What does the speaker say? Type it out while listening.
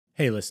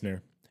Hey,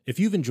 listener. If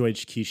you've enjoyed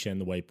Shakisha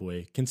and the White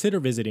Boy, consider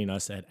visiting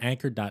us at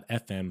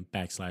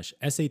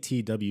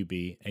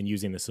anchor.fm/SATWB and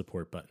using the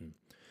support button.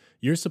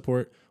 Your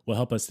support will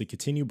help us to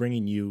continue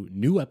bringing you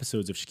new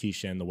episodes of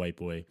Shakisha and the White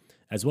Boy,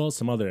 as well as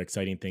some other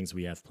exciting things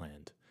we have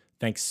planned.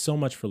 Thanks so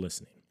much for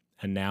listening.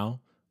 And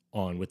now,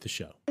 on with the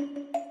show.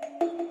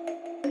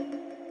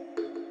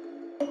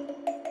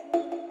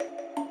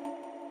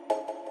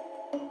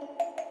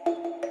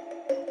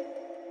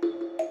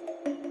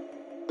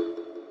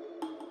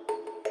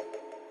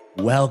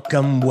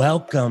 Welcome,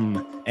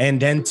 welcome,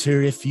 and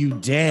enter if you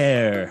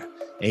dare.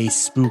 A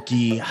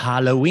spooky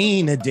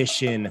Halloween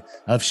edition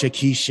of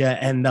Shakisha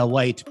and the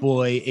White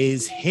Boy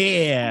is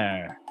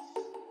here.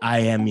 I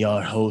am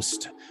your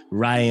host,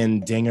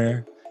 Ryan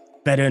Dinger,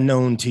 better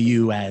known to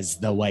you as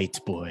the White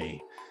Boy,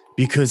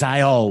 because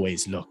I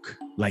always look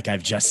like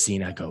I've just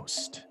seen a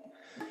ghost.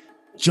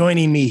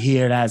 Joining me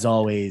here, as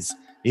always,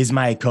 is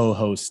my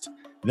co-host,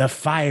 the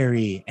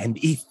fiery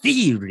and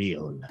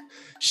ethereal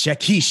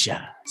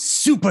Shakisha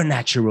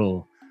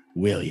Supernatural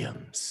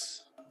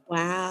Williams.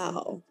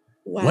 Wow.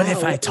 What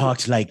if I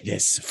talked like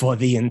this for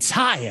the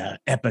entire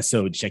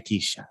episode,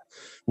 Shakisha?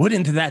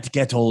 Wouldn't that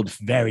get old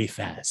very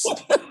fast?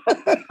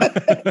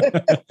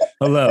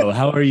 Hello,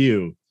 how are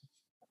you?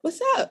 What's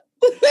up?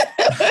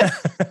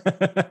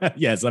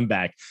 Yes, I'm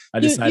back. I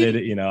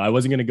decided, I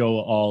wasn't going to go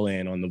all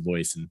in on the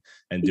voice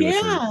and do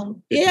it for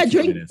day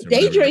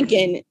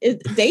drinking.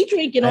 Day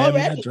drinking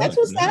already. That's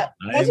what's up.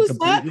 That's what's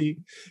up.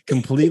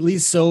 Completely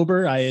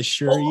sober, I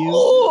assure you.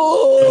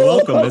 So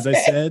welcome, as I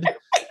said,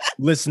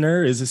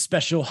 listener, is a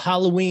special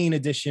Halloween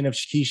edition of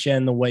Shakisha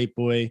and the White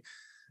Boy.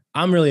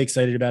 I'm really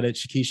excited about it.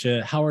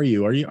 Shakisha, how are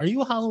you? Are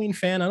you a Halloween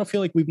fan? I don't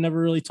feel like we've never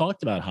really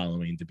talked about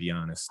Halloween, to be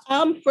honest.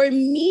 For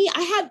me,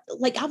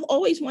 I've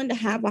always wanted to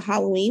have a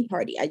Halloween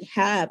party.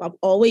 I've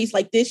always,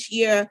 like, this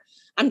year,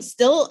 I'm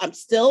still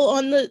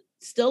on the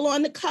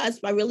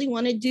cusp. I really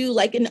want to do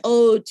like an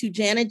ode to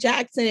Janet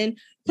Jackson,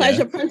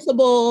 Pleasure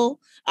Principle.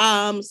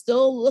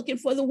 Still looking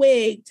for the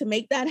wig to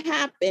make that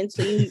happen.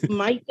 So you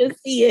might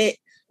just see it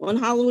on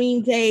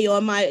Halloween Day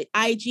on my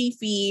IG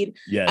feed.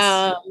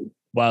 Yes.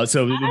 Well,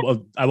 so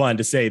I wanted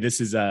to say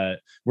this is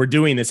we're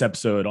doing this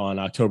episode on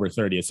October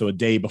 30th, so a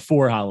day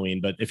before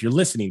Halloween. But if you're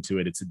listening to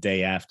it, it's a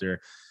day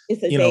after.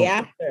 It's a day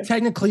after.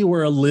 Technically,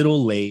 we're a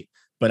little late,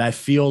 but I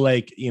feel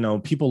like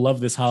people love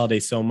this holiday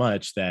so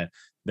much that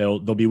they'll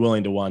be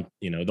willing to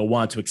they'll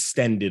want to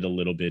extend it a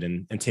little bit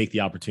and take the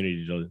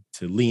opportunity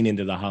to lean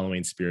into the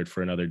Halloween spirit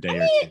for another day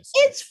or two.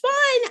 It's fun.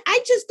 I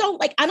just don't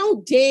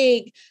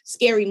dig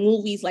scary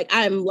movies.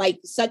 I'm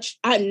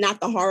not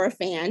the horror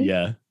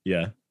fan.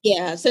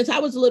 Yeah, since I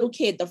was a little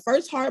kid, the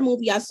first horror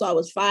movie I saw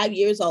was 5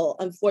 years old.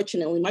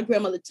 Unfortunately, my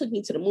grandmother took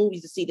me to the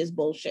movies to see this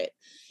bullshit.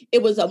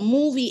 It was a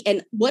movie,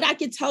 and what I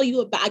can tell you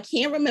about, I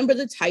can't remember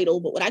the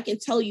title, but what I can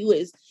tell you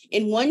is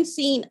in one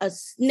scene, a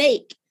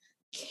snake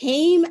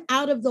came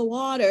out of the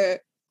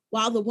water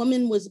while the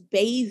woman was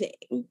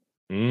bathing.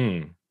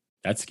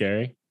 That's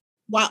scary.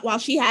 While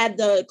she had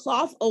the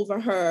cloth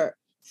over her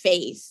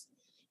face.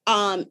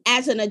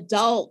 As an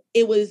adult,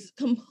 it was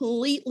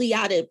completely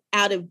out of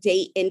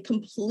date and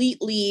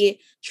completely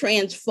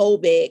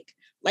transphobic.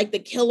 Like, the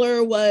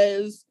killer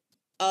was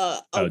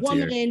a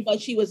woman, but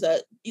she was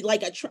it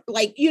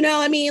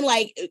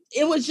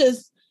was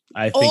just.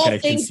 I think I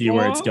can see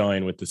where it's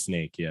going with the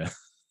snake. Yeah.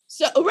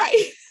 So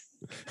right.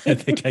 I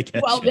think I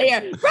get. Well,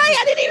 there. Right.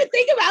 I didn't even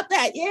think about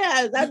that.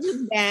 Yeah, that's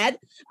just bad.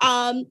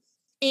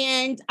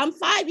 And I'm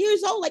 5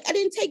 years old. Like, I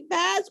didn't take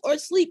baths or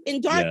sleep in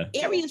dark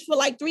areas for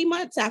like 3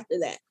 months after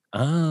that.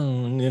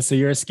 Oh, so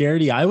you're a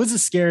scaredy. I was a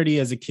scaredy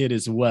as a kid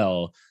as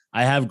well.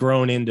 I have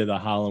grown into the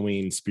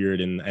Halloween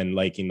spirit and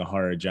liking the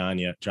horror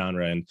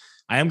genre. And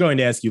I am going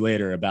to ask you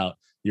later about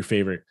your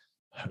favorite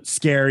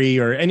scary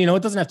and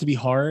it doesn't have to be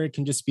horror. It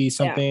can just be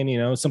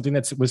something, something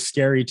that was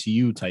scary to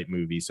you type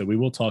movie. So we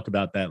will talk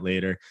about that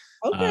later.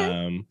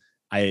 Okay.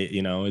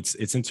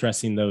 It's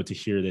interesting though to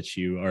hear that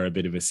you are a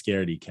bit of a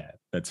scaredy cat.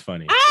 That's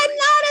funny. I'm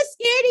not a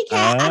scaredy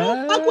cat. I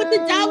don't fuck with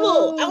the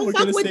devil. I don't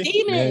fuck with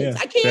demons.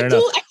 I can't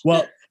do it.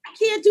 I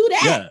can't do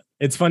that. Yeah,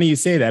 it's funny you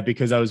say that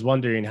because I was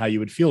wondering how you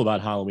would feel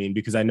about Halloween,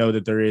 because I know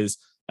that there is.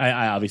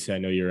 I obviously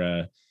know you're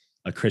a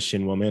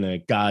Christian woman, a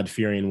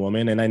God-fearing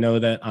woman, and I know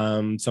that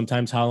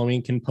sometimes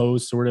Halloween can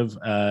pose sort of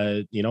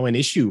an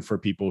issue for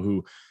people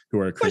who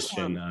are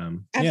Christian.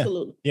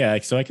 Absolutely. Yeah.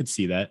 So I could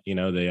see that.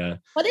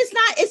 But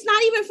it's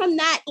not even from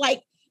that.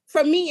 Like,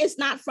 for me, it's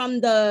not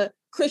from the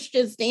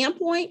Christian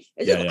standpoint.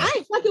 It's just, I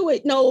ain't fucking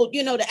with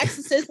the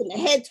Exorcist and the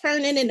head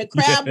turning and the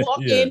crab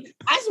walking.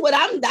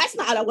 That's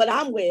not what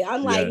I'm with.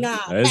 I'm like, nah.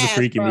 That is a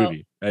freaky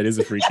movie. That is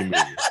a freaky movie.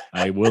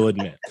 I will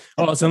admit.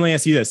 Oh, so let me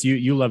ask you this.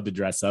 You love to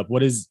dress up.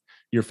 What is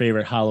your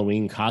favorite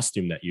Halloween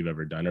costume that you've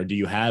ever done? Or do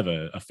you have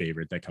a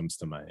favorite that comes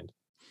to mind?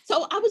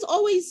 So I was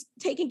always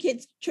taking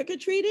kids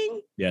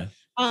trick-or-treating. Yeah.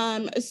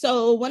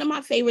 So one of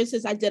my favorites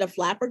is I did a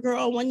flapper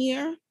girl one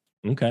year.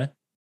 Okay.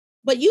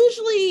 But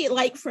usually,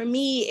 like, for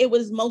me, it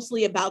was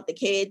mostly about the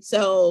kids.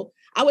 So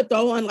I would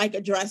throw on like a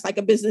dress, like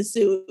a business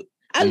suit.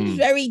 I was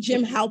very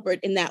Jim Halpert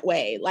in that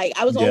way. Like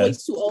I was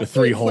always too old the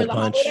 3-hole for the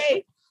punch,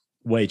 holiday.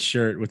 White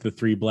shirt with the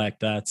 3 black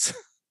dots.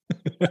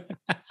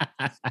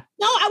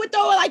 No, I would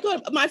throw like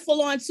my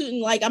full-on suit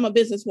and like I'm a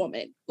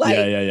businesswoman.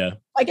 Like,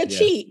 like a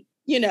cheat,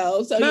 you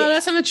know. So no,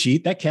 that's not a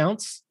cheat. That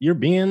counts. You're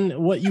being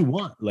what you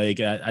want. Like,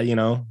 you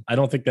know, I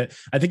don't think that.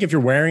 I think if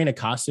you're wearing a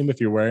costume,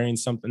 if you're wearing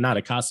something, not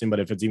a costume,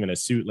 but if it's even a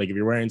suit, like if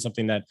you're wearing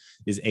something that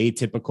is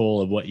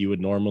atypical of what you would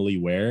normally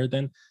wear,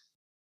 then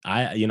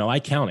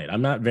I count it.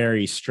 I'm not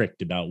very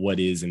strict about what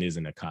is and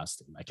isn't a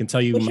costume. I can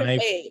tell you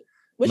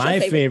my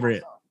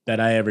favorite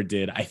that I ever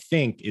did, I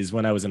think, is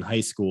when I was in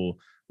high school.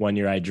 One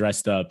year I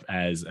dressed up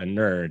as a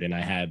nerd and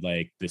I had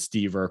like the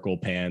Steve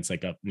Urkel pants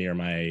like up near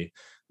my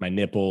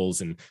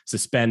nipples and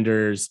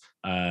suspenders,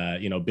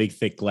 big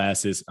thick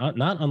glasses,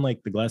 not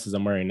unlike the glasses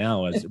I'm wearing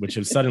now, which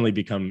have suddenly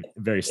become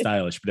very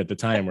stylish, but at the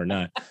time were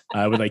not.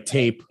 With like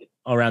tape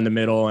around the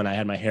middle, and I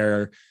had my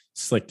hair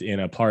slicked in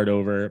a part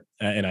over,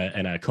 in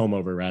a comb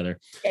over rather.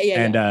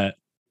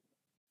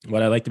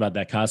 What I liked about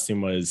that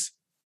costume was,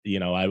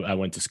 I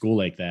went to school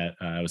like that.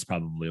 I was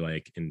probably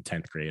like in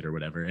 10th grade or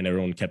whatever. And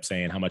everyone kept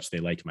saying how much they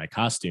liked my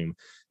costume.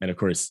 And of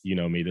course, you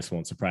know me, this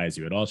won't surprise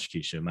you at all,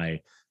 Shakisha. My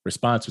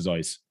response was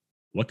always,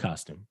 what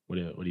costume? What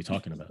are you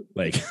talking about?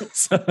 Like,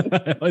 so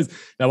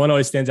that one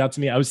always stands out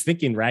to me. I was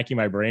racking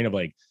my brain of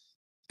like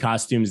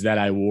costumes that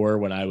I wore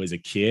when I was a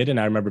kid. And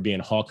I remember being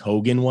Hulk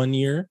Hogan one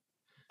year.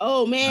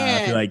 Oh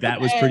man. I feel like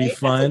that was pretty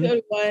fun.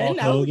 Hulk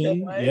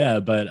Hogan. Yeah.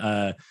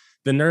 But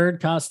the nerd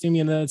costume,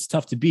 it's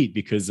tough to beat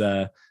because,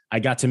 I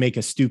got to make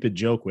a stupid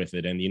joke with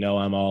it. And,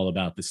 I'm all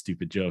about the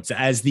stupid jokes,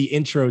 as the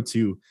intro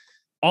to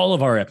all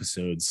of our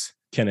episodes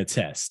can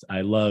attest.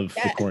 I love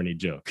the corny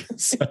joke.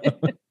 So,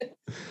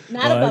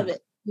 not above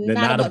it.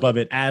 Not above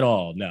it at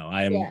all. No,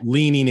 I am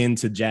leaning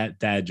into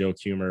dad joke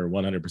humor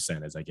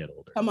 100% as I get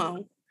older. Come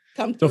on.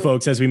 So,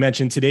 folks, as we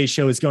mentioned, today's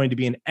show is going to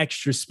be an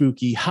extra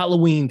spooky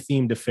Halloween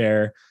themed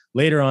affair.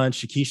 Later on,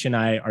 Shakisha and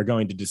I are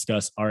going to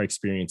discuss our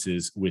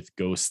experiences with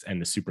ghosts and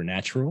the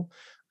supernatural.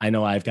 I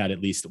know I've got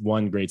at least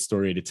one great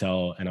story to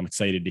tell, and I'm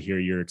excited to hear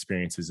your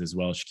experiences as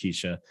well,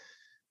 Shakisha.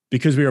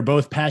 Because we are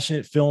both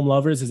passionate film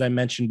lovers, as I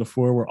mentioned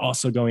before, we're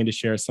also going to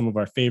share some of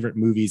our favorite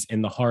movies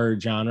in the horror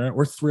genre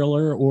or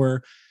thriller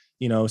or,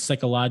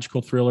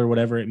 psychological thriller,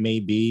 whatever it may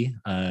be.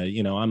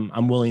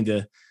 I'm willing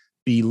to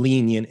be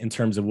lenient in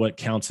terms of what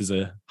counts as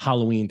a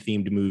Halloween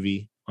themed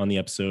movie on the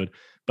episode,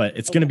 but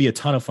it's going to be a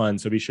ton of fun.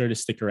 So be sure to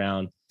stick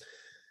around.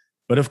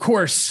 But of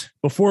course,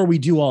 before we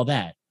do all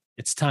that,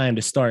 it's time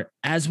to start,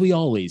 as we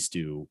always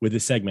do, with a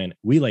segment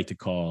we like to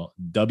call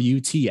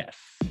WTF.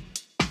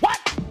 What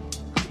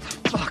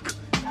the fuck?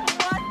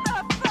 What the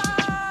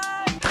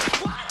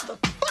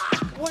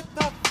fuck? What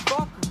the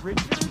fuck,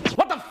 Richard?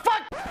 What the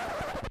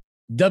fuck?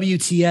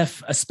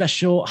 WTF, a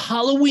special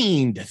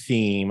Halloween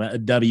theme.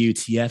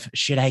 WTF,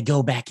 should I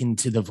go back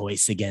into the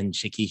voice again,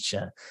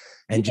 Shakisha?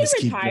 And you just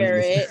can retire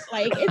it.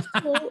 Like, it's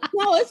cool.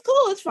 No, it's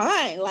cool. It's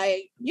fine.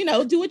 Like,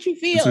 do what you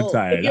feel.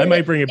 I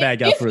might bring it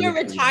back out. If you're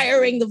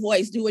retiring the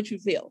voice, do what you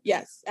feel.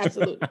 Yes,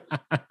 absolutely.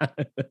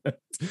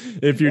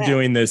 If you're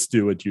doing this,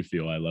 do what you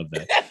feel. I love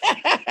that.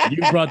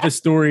 You brought the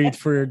story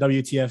for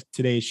WTF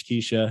today,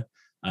 Shakisha.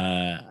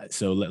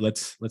 So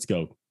let's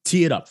go.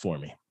 Tee it up for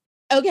me.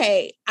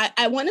 Okay.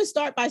 I want to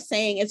start by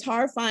saying it's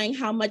horrifying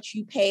how much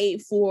you pay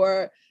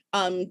for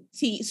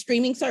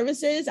streaming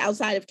services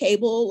outside of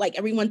cable. Like,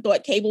 everyone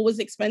thought cable was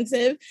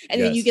expensive,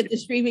 and then you get the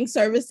streaming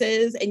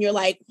services and you're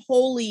like,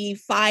 holy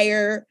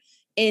fire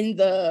in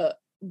the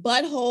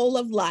butthole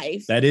of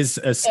life. That is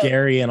a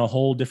scary and a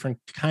whole different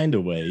kind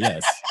of way.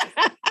 Yes.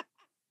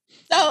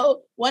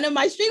 So one of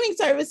my streaming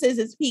services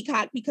is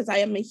Peacock, because I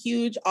am a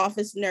huge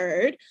Office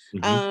nerd.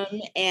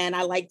 And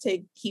I like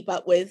to keep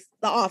up with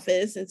The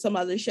Office and some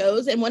other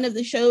shows. And one of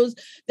the shows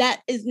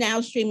that is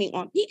now streaming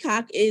on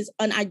Peacock is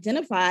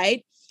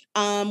Unidentified,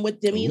 with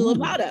Demi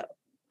Lovato.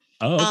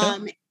 Oh,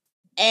 okay.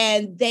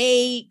 And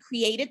they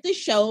created the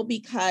show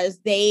because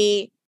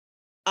they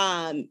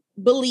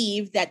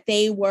believe that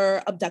they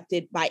were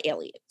abducted by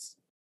aliens.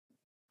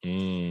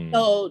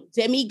 So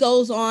Demi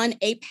goes on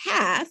a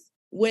path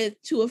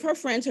with two of her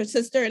friends, her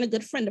sister and a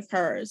good friend of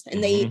hers.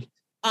 And they,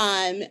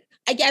 I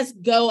guess,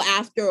 go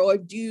after or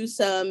do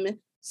some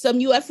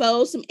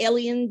UFO, some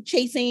alien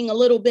chasing, a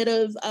little bit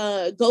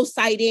of ghost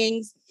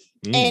sightings.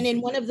 And in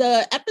one of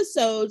the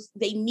episodes,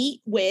 they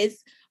meet with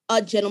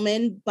a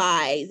gentleman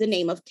by the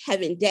name of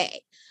Kevin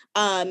Day.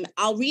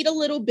 I'll read a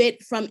little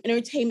bit from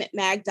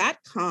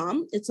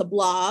entertainmentmag.com. It's a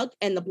blog,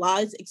 and the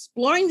blog is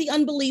exploring the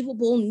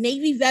unbelievable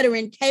Navy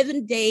veteran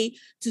Kevin Day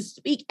to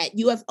speak at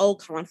UFO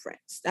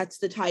conference. That's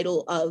the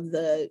title of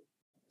the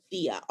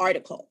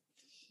article.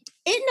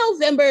 In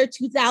November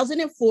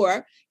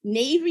 2004,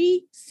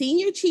 Navy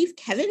Senior Chief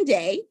Kevin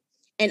Day,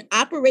 an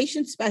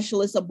operations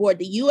specialist aboard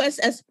the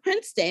USS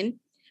Princeton,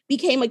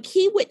 became a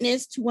key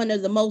witness to one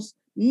of the most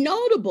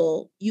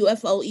notable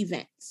UFO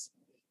events.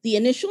 The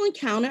initial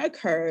encounter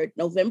occurred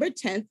November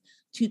 10th,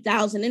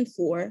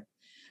 2004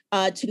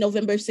 to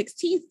November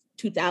 16th,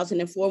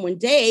 2004, when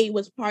Day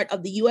was part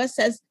of the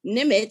USS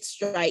Nimitz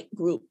strike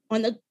group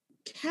on the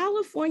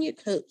California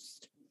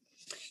coast.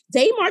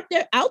 They marked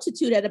their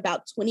altitude at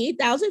about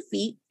 28,000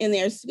 feet and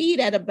their speed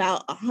at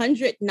about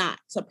 100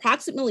 knots,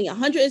 approximately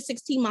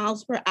 116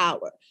 miles per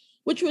hour,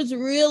 which was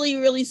really,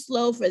 really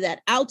slow for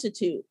that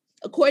altitude.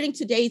 According to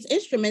today's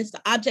instruments,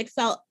 the object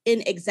fell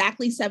in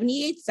exactly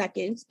 78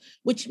 seconds,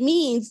 which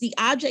means the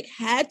object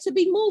had to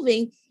be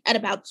moving at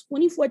about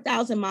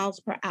 24,000 miles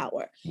per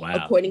hour. Wow.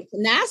 According to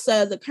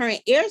NASA, the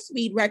current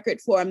airspeed record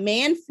for a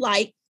manned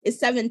flight is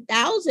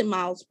 7,000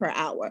 miles per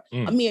hour,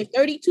 a mere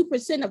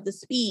 32% of the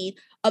speed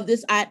of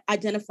this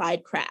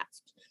identified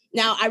craft.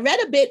 Now, I read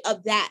a bit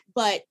of that,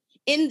 but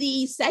in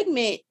the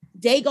segment,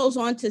 Day goes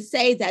on to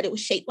say that it was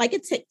shaped like a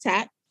Tic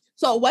Tac.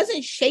 So it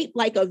wasn't shaped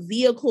like a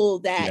vehicle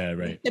that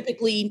we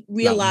typically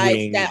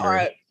realize that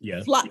are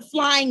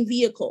flying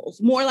vehicles,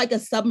 more like a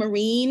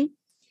submarine.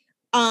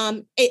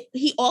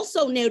 He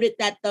also noted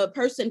that the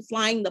person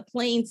flying the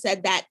plane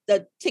said that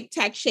the Tic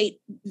Tac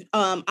shaped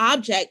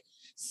object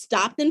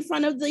stopped in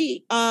front of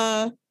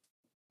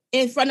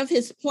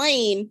his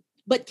plane,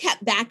 but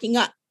kept backing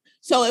up.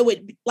 So it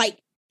would, like,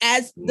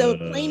 as the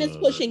plane is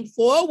pushing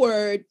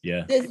forward,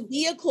 this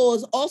vehicle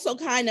is also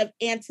kind of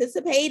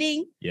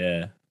anticipating.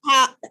 Yeah.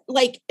 How,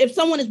 like, if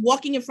someone is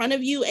walking in front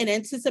of you and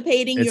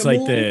anticipating it's your like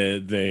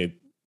move,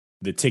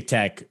 the Tic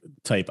Tac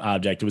type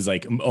object was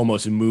like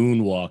almost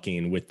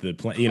moonwalking with the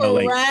plane. You know,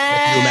 like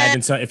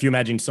if you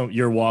imagine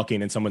you're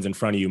walking and someone's in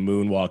front of you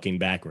moonwalking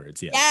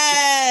backwards. Yeah.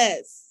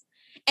 Yes.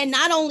 And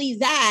not only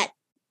that,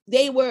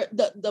 they were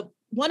the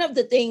one of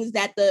the things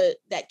that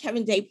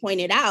Kevin Day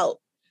pointed out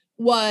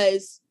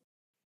was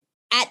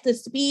at the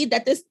speed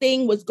that this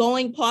thing was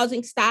going,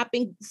 pausing,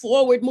 stopping,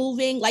 forward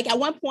moving. Like at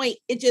one point,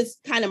 it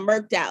just kind of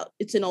murked out.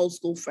 It's an old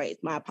school phrase,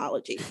 my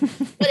apologies.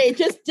 But it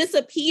just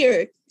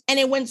disappeared. And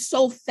it went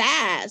so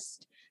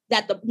fast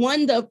that the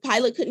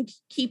pilot couldn't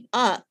keep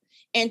up.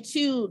 And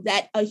two,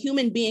 that a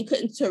human being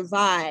couldn't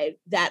survive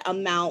that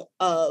amount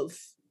of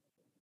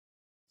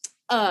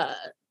pressure.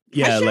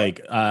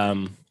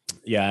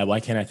 Why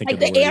can't I think like of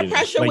the word air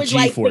pressure like would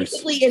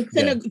G-force. Like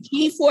basically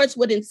G-force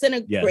would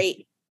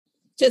incinerate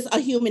just a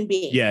human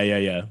being.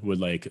 Would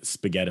like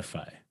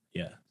spaghettify.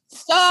 Yeah.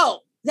 So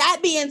that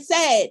being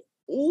said,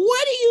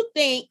 what do you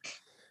think?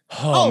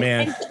 Oh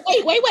man.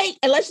 Wait.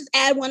 And let's just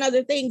add one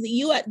other thing.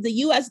 The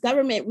US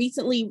government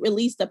recently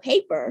released a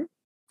paper.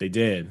 They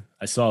did.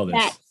 I saw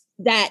this.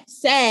 That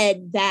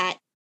said that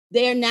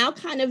they're now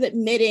kind of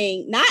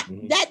admitting not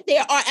that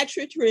there are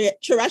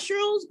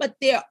extraterrestrials, but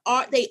they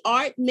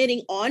are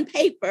admitting on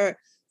paper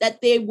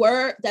that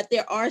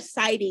there are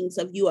sightings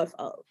of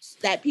UFOs,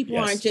 that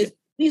people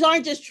these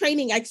aren't just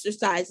training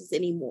exercises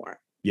anymore.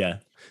 Yeah.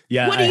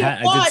 What are your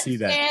thoughts, I did see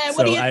that. Man?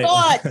 What are your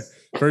thoughts?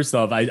 First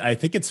off, I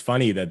think it's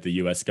funny that the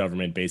US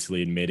government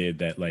basically admitted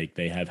that like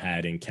they have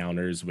had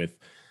encounters with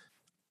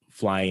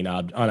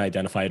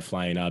unidentified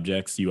flying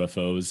objects,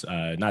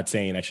 UFOs, not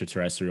saying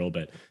extraterrestrial,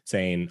 but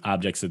saying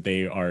objects that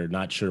they are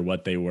not sure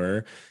what they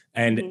were.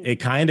 And it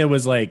kind of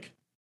was like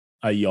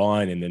a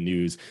yawn in the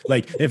news.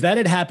 Like if that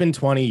had happened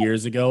 20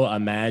 years ago,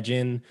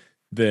 imagine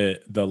the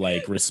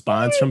like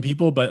response from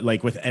people. But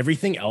like with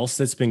everything else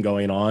that's been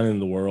going on in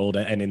the world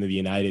and in the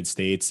United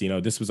States, you know,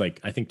 this was like,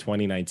 I think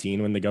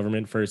 2019 when the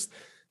government first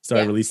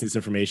started releasing this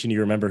information.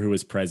 You remember who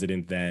was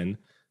president then?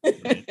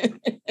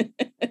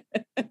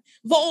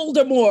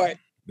 Voldemort.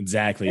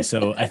 Exactly.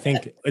 So I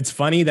think it's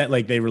funny that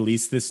like they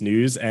released this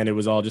news and it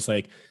was all just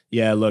like,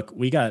 yeah, look,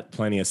 we got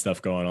plenty of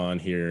stuff going on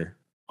here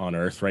on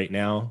Earth right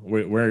now.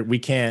 We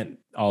can't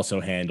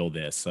also handle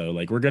this. So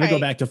like, we're going to go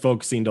back to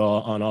focusing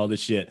on all the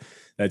shit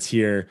that's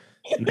here.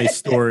 Nice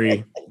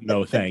story.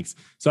 No, thanks.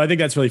 So I think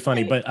that's really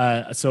funny.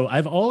 But so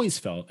I've always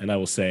felt, and I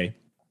will say,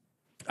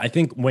 I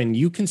think when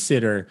you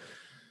consider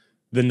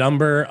the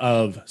number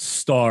of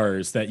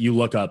stars that you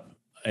look up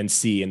and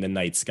see in the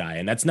night sky,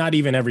 and that's not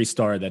even every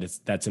star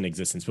that's in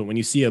existence, but when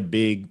you see a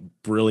big,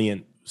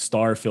 brilliant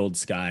star-filled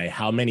sky,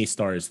 how many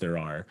stars there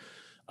are,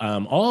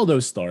 all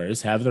those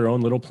stars have their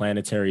own little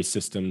planetary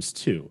systems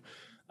too.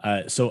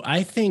 So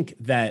I think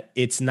that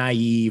it's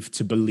naive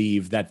to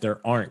believe that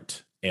there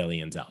aren't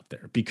aliens out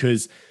there,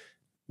 because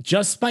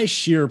just by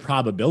sheer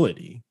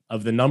probability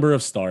of the number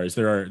of stars,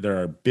 there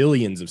are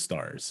billions of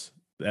stars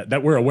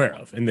that we're aware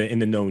of in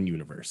the known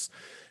universe.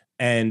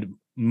 And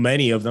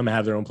many of them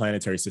have their own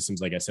planetary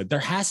systems. Like I said, there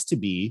has to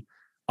be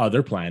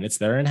other planets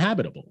that are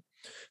inhabitable.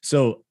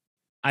 So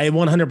I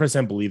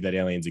 100% believe that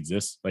aliens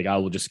exist. Like I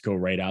will just go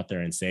right out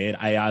there and say it.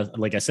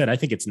 Like I said, I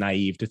think it's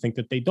naive to think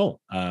that they don't,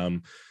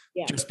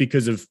 just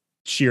because of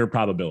sheer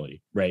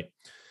probability, right?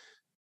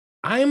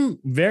 I'm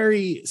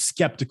very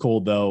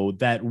skeptical though,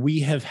 that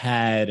we have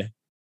had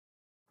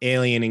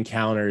alien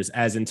encounters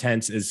as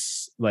intense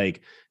as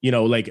like, you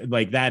know,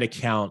 like that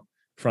account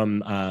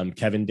from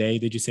Kevin Day,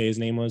 did you say his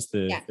name was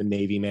the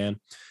Navy man?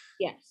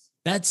 Yes.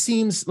 That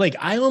seems like,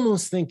 I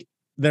almost think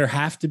there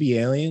have to be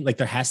alien, like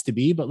there has to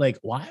be, but like,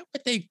 why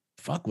would they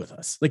fuck with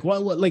us? Like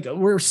what like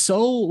we're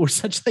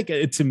such like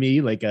to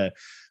me, like a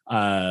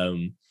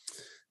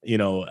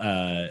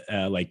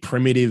like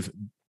primitive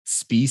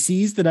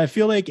species that I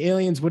feel like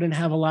aliens wouldn't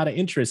have a lot of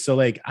interest. So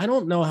like, I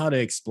don't know how to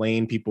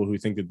explain people who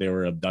think that they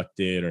were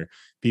abducted or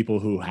people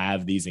who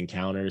have these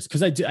encounters.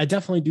 Cause I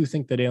definitely do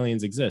think that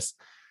aliens exist,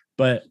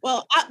 but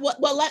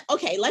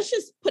let's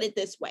just put it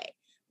this way.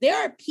 There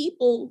are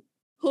people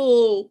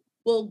who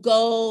will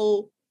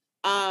go,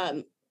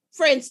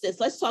 for instance,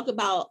 let's talk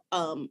about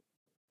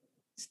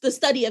the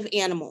study of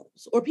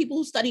animals, or people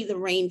who study the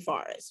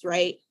rainforest,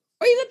 right?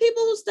 Or even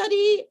people who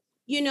study,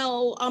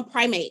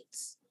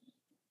 primates.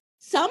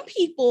 Some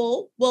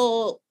people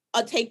will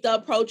take the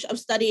approach of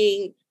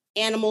studying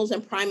animals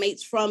and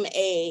primates from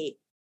a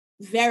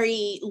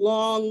very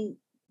long,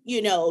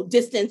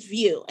 distance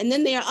view. And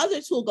then there are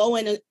others who will go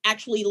in and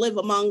actually live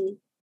among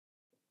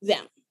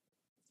them.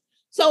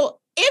 So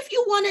if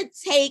you want to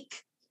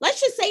take,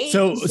 let's just say,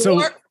 hold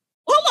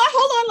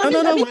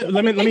on.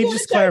 Let me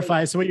just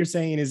clarify. So what you're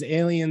saying is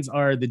aliens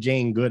are the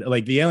Jane Good,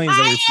 like the aliens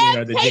that we're seeing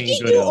are the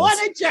Jane Goodalls.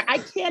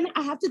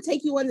 I have to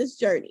take you on this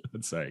journey.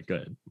 Sorry,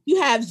 good.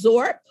 You have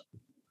Zorp,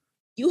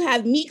 you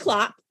have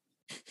Meeklop,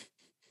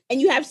 and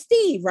you have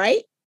Steve,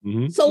 right?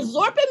 Mm-hmm. So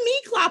Zorp and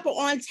Meeklop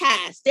are on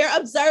task. They're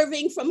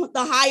observing from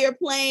the higher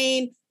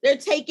plane. They're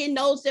taking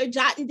notes. They're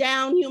jotting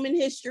down human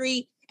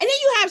history. And then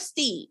you have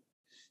Steve.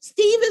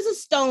 Steve is a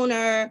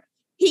stoner.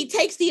 He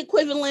takes the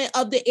equivalent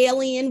of the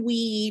alien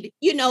weed,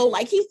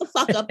 like he's the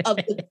fuck up of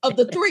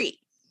the three.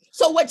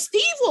 So what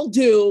Steve will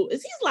do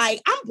is he's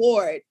like, I'm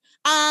bored.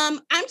 I'm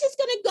just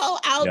going to go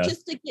out I'm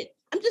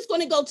just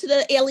going to go to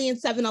the alien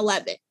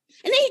 7-Eleven.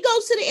 And then he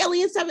goes to the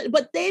alien 7,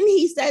 but then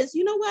he says,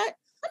 you know what?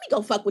 Let me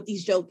go fuck with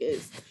these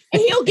jokers.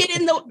 And he'll get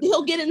in the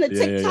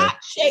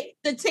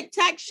Tic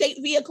Tac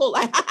shaped vehicle,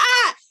 like,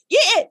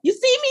 yeah, you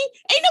see me?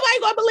 Ain't nobody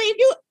gonna believe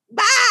you.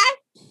 Bye.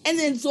 And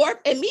then Zorp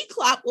and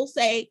Meeklop will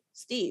say,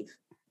 Steve,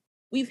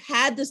 we've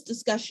had this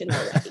discussion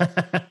already.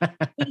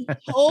 We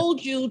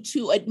told you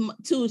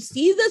to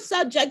see the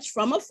subjects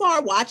from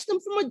afar, watch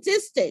them from a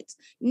distance,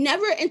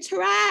 never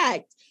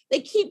interact. They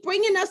keep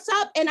bringing us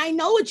up, and I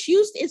know it's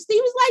used. And Steve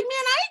was like,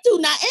 man, I ain't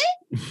do nothing.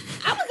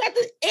 I was at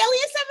the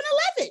alien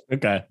 7-Eleven.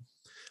 Okay.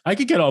 I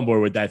could get on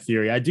board with that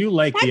theory. I do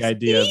like the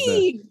idea of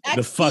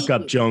the fuck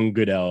up Joan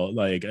Goodell.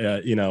 Like,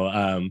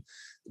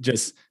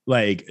 just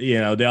like,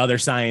 the other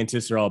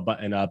scientists are all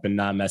buttoned up and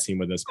not messing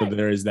with us. But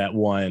there is that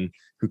one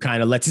who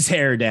kind of lets his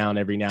hair down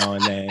every now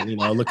and then,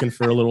 looking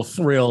for a little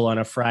thrill on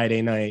a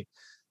Friday night,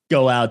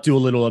 go out, do a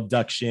little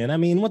abduction. I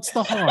mean, what's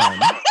the harm?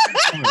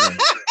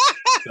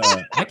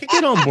 So I could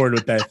get on board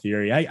with that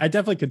theory. I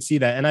definitely could see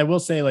that. And I will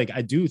say, like,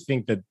 I do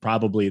think that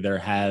probably there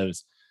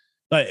has,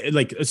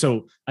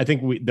 so I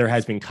think there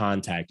has been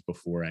contact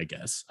before, I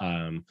guess.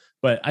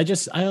 But I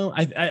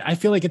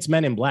feel like it's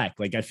Men in Black.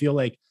 Like, I feel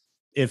like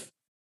if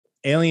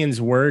aliens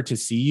were to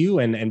see you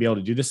and be able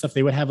to do this stuff,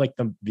 they would have like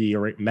the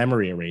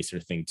memory eraser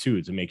thing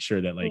too, to make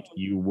sure that like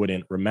you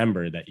wouldn't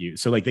remember that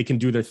so like they can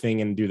do their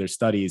thing and do their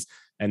studies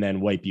and then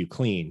wipe you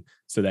clean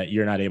so that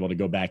you're not able to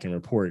go back and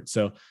report.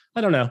 So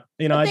I don't know,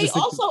 but they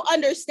also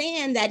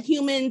understand that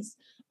humans'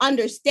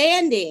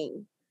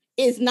 understanding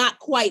is not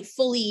quite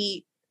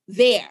fully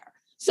there.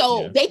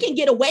 So they can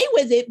get away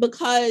with it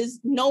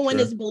because no one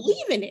is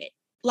believing it.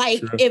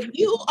 Like, if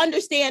you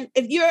understand,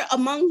 if you're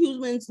among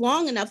humans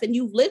long enough and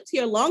you've lived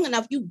here long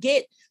enough, you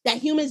get that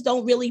humans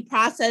don't really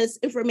process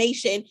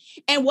information.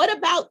 And what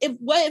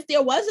if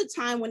there was a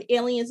time when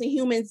aliens and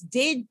humans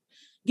did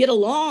get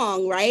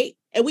along, right?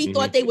 And we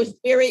thought they were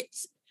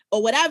spirits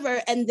or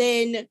whatever. And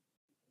then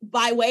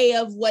by way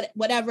of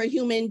whatever,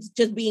 humans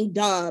just being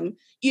dumb,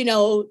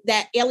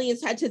 that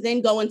aliens had to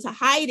then go into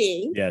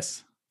hiding.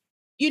 Yes.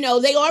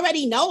 They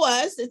already know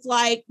us. It's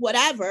like,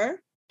 whatever.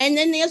 And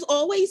then there's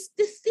always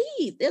the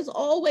Steve. There's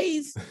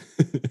always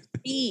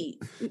Steve.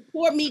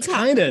 Poor me.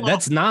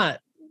 That's not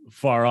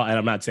far off. And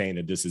I'm not saying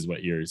that this is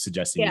what you're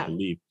suggesting you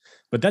believe,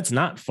 but that's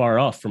not far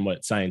off from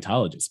what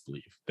Scientologists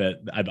believe. That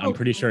I'm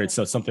pretty sure it's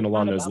something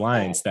along those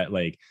lines that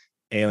like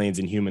aliens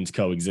and humans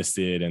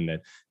coexisted and that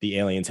the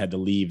aliens had to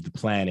leave the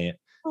planet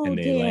and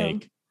they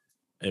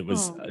it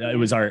was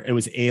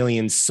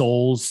alien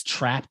souls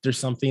trapped or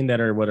something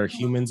that are what our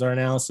humans are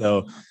now.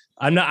 So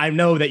I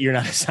know that you're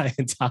not a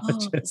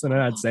Scientologist and I'm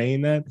not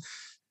saying that,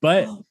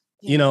 but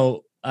hit a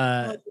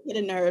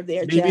nerve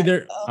there,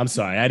 Jack. I'm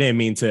sorry. I didn't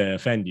mean to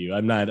offend you.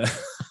 I'm not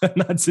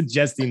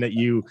suggesting that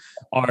you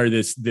are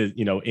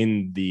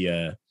in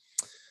the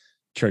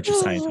Church of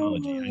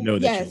Scientology. I know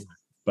that you are.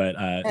 But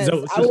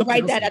so I will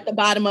write that at the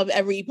bottom of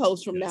every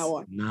post from now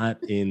on.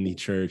 Not in the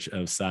Church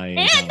of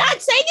Scientology. And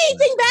not saying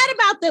anything bad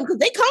about them because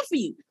they come for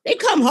you. They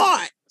come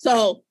hard.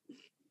 So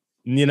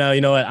you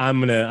know what? I'm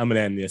gonna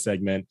end this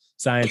segment.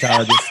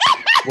 Scientologists,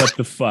 what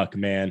the fuck,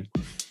 man?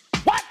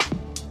 What?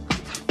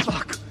 The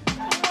fuck?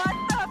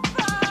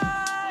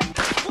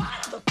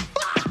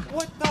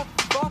 What the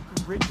fuck,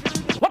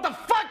 Richard? What the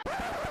fuck?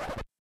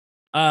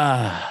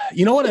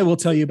 You know what I will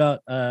tell you about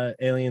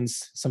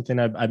aliens? Something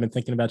I've been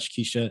thinking about,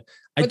 Shakisha.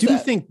 I do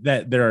think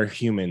that there are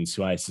humans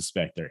who I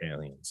suspect are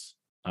aliens.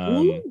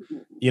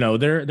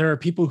 There are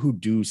people who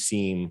do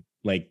seem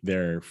like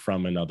they're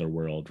from another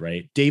world,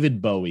 right?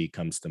 David Bowie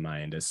comes to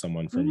mind as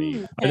someone for me.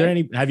 Okay. Are there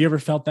any, have you ever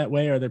felt that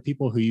way? Are there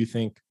people who you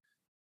think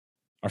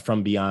are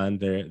from beyond?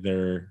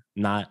 They're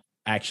not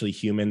actually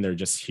human. They're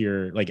just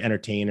here like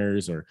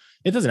entertainers, or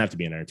it doesn't have to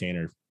be an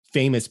entertainer,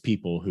 famous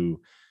people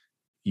who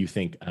you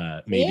think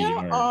maybe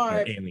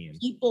are aliens.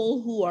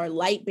 People who are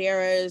light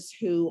bearers,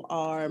 who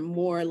are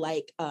more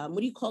like, what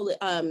do you call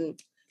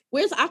it?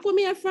 Where's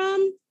Aquaman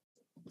from?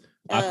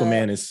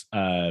 Aquaman is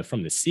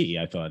from the sea,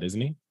 I thought,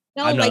 isn't he?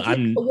 No,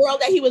 the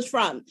world that he was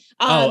from.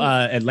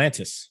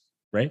 Atlantis,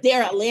 right?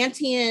 They're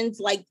Atlanteans.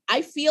 Like,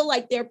 I feel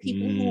like they're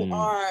people who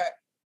are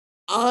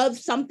of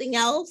something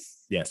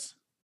else. Yes.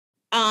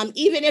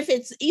 Even if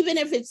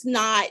it's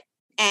not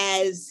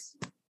as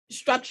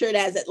structured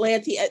as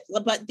Atlantis,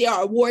 but there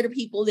are water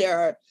people, there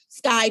are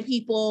sky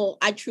people.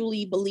 I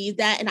truly believe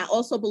that. And I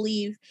also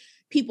believe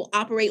people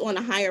operate on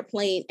a higher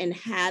plane and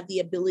have the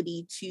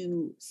ability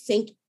to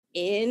sink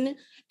in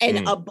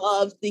and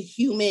above the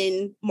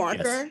human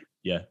marker.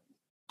 Yes.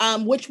 Yeah.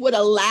 Which would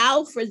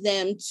allow for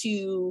them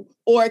to,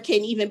 or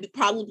can even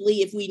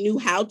probably, if we knew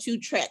how to,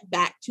 track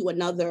back to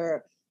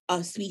another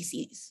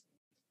species.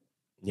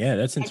 Yeah,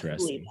 that's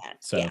interesting.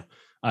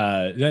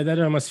 That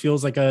almost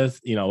feels like a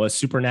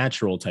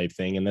supernatural type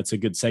thing, and that's a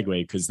good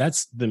segue, because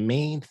that's the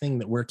main thing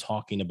that we're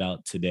talking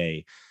about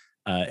today.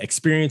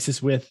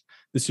 Experiences with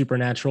the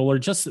supernatural, or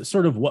just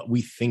sort of what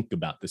we think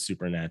about the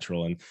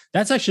supernatural, and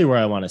that's actually where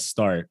I want to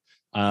start.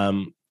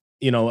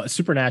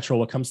 Supernatural,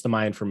 what comes to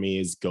mind for me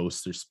is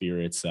ghosts or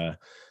spirits,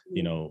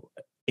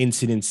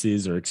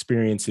 incidences or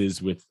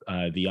experiences with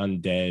the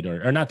undead,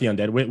 or not the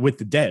undead, with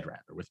the dead,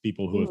 rather, with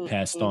people who have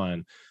passed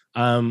on.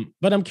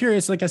 But I'm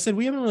curious, like I said,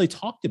 we haven't really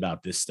talked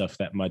about this stuff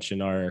that much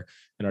in our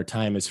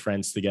time as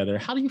friends together.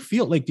 How do you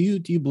feel? Like,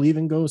 do you believe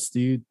in ghosts?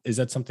 Is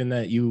that something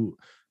that you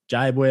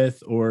jibe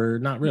with, or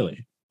not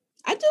really?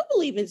 I do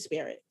believe in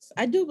spirits.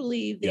 I do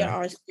believe there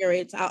are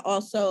spirits. I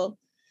also,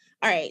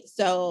 all right,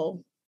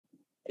 so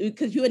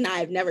because you and I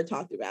have never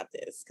talked about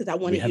this, because I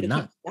wanted you to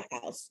come to the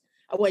house.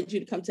 I wanted you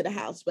to come to the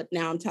house, but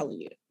now I'm telling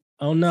you.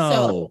 Oh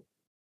no.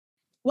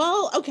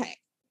 Okay.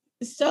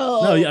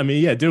 So no, I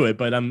mean, do it,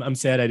 but I'm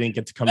sad I didn't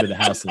get to come to the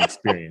house and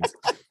experience.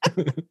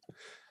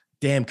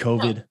 Damn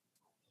COVID.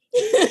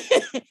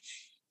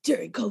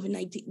 During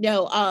COVID-19.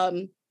 No,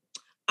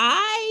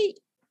 I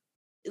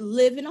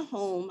live in a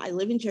home. I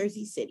live in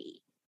Jersey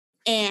City,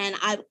 and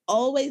I've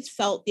always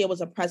felt there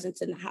was a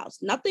presence in the house.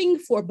 Nothing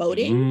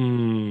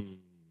foreboding,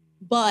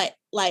 but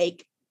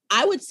like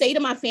I would say to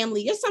my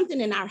family, "There's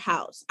something in our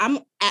house." I'm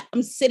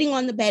sitting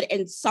on the bed,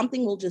 and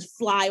something will just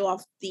fly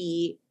off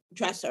the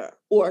dresser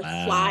or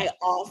fly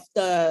off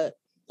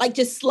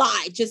just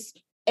slide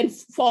and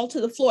fall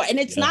to the floor. And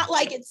it's not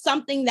like it's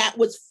something that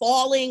was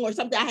falling or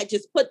something I had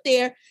just put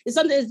there. It's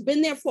something that's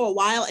been there for a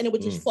while, and it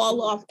would just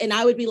fall off. And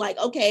I would be like,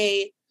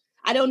 okay,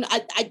 I don't know.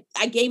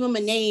 I gave him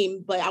a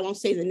name, but I won't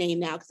say the name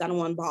now because I don't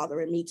want him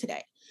bothering me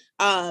today.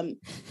 But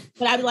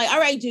I'd be like, all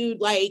right, dude,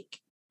 like,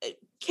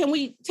 can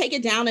we take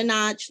it down a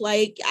notch?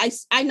 Like,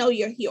 I know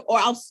you're here, or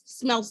I'll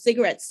smell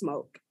cigarette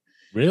smoke.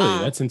 Really?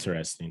 That's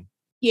interesting.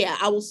 Yeah,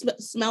 I will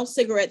smell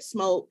cigarette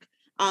smoke.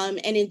 And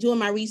in doing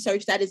my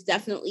research, that is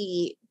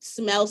definitely,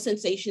 smell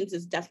sensations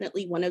is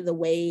definitely one of the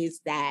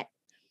ways that,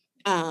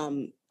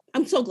 I'm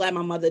so glad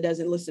my mother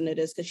doesn't listen to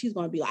this, because she's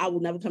going to be like, I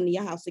will never come to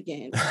your house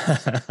again.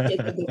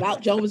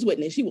 About Jehovah's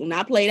Witness. She will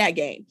not play that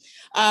game.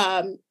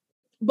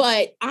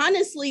 But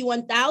honestly,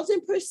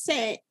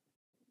 1000%,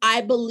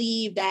 I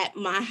believe that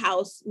my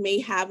house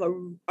may have a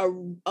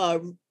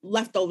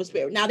leftover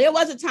spirit. Now, there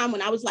was a time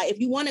when I was like, if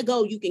you want to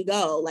go, you can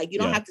go. Like, you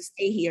don't have to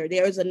stay here.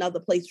 There is another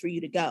place for you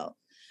to go.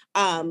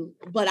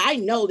 But I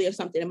know there's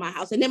something in my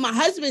house. And then my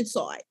husband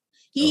saw it.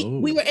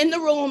 We were in the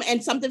room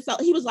and something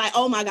felt, he was like,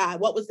 oh my God,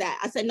 what was that?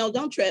 I said, no,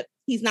 don't trip.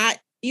 He's not,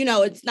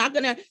 it's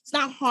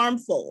not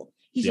harmful.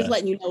 He's just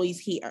letting you know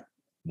he's here.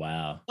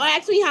 Wow. Well,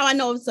 actually, how I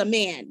know it's a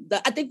man.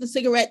 I think the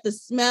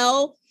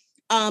smell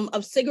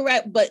of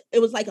cigarette, but it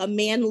was like a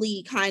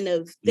manly kind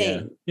of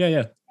thing.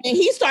 Yeah. And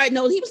he started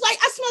noticing. He was like,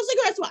 I smell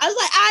cigarette smoke. I was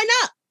like, I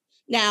know.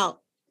 Now,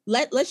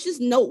 let's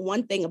just note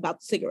one thing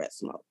about the cigarette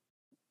smoke.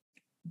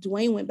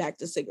 Dwayne went back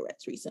to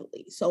cigarettes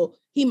recently, so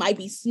he might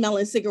be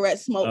smelling cigarette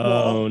smoke more.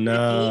 Oh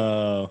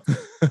no.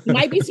 He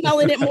might be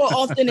smelling it more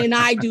often than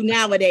I do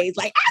nowadays.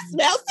 Like, I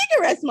smell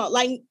cigarette smoke.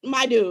 Like,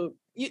 my dude,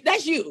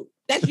 that's you,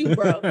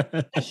 bro.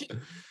 That's you.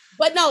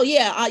 But no,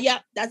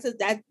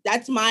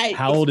 that's my.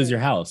 How old is your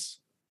house?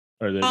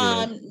 Or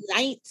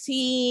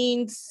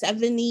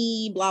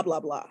 1970, blah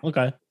blah blah.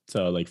 Okay,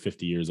 so like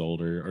 50 years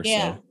older or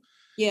so.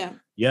 Yeah.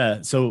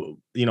 So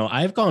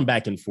I've gone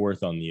back and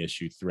forth on the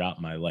issue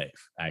throughout my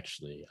life,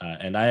 actually,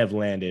 and I have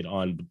landed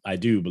on, I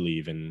do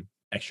believe in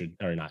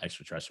not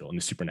extraterrestrial, in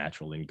the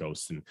supernatural, in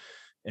ghosts,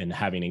 and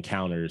having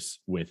encounters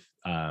with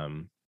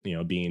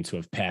beings who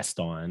have passed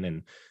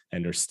on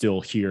and are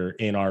still here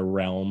in our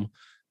realm.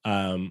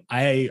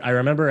 I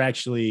remember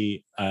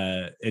actually,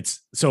 it's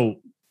so.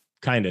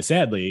 Kind of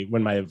sadly,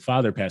 when my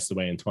father passed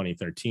away in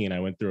 2013,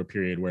 I went through a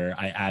period where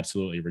I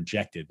absolutely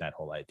rejected that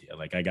whole idea.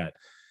 Like, I got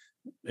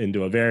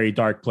into a very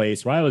dark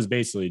place where I was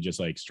basically just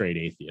like straight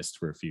atheist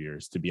for a few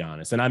years, to be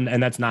honest.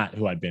 And that's not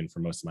who I've been for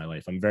most of my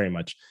life. I'm very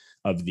much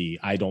of the,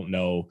 I don't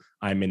know,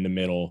 I'm in the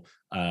middle.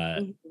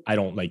 I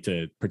don't like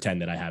to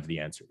pretend that I have the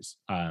answers.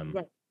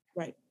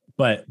 Right.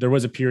 But there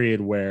was a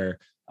period where,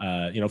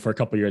 for a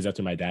couple of years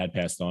after my dad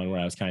passed on, where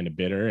I was kind of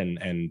bitter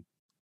and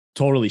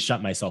totally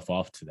shut myself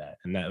off to that.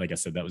 And that, like I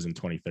said, that was in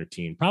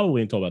 2013,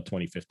 probably until about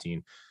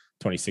 2015,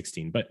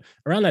 2016. But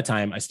around that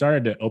time, I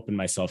started to open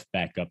myself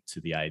back up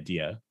to the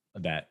idea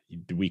that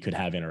we could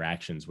have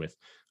interactions with,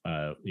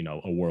 a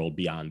world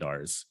beyond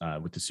ours,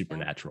 with the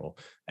supernatural.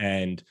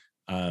 And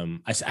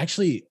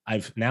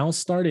I've now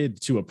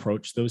started to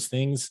approach those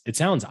things. It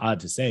sounds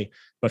odd to say,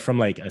 but from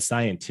like a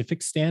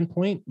scientific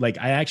standpoint, like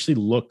I actually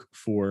look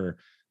for,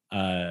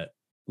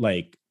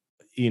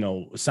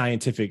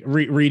 scientific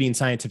reading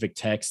scientific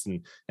texts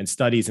and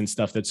studies and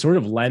stuff that sort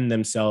of lend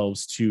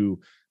themselves to,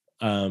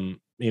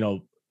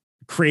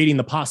 creating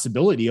the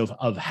possibility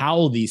of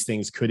how these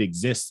things could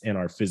exist in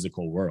our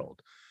physical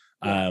world.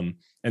 And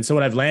so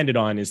what I've landed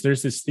on is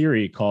there's this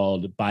theory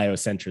called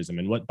biocentrism.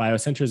 And what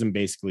biocentrism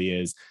basically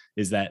is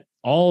that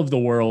all of the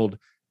world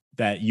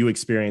that you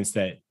experience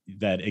that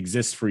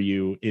exists for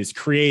you is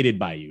created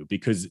by you,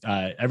 because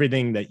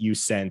everything that you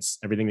sense,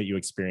 everything that you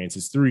experience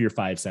is through your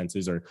 5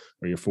 senses or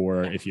your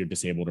 4 if you're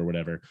disabled or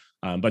whatever,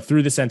 but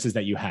through the senses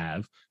that you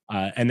have,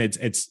 and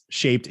it's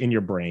shaped in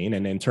your brain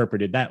and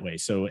interpreted that way.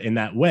 So in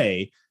that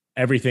way,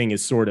 everything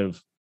is sort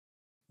of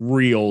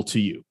real to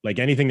you. Like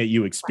anything that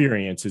you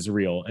experience is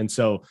real. And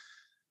so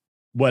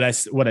what I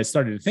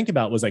started to think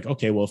about was like,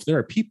 okay, well, if there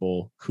are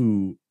people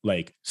who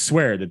like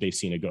swear that they've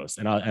seen a ghost,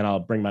 and I'll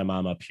bring my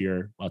mom up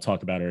here, I'll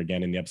talk about her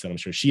again in the episode, I'm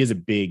sure. She is a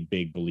big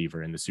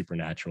believer in the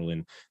supernatural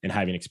and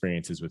having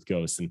experiences with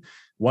ghosts. And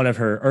one of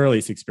her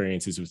earliest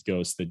experiences with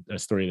ghosts, a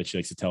story that she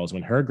likes to tell, is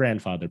when her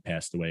grandfather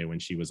passed away when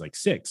she was like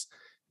 6.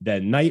 The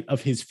night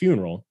of his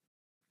funeral,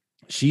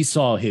 she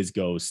saw his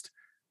ghost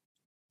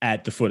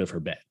at the foot of her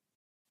bed.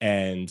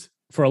 And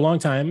for a long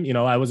time,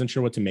 I wasn't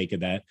sure what to make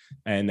of that.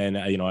 And then,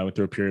 I went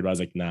through a period where I was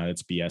like, nah,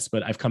 that's BS.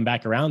 But I've come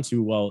back around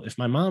to, well, if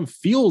my mom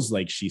feels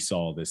like she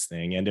saw this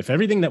thing, and if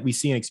everything that we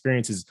see and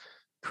experience is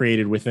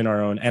created within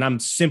our own, and I'm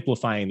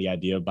simplifying the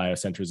idea of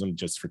biocentrism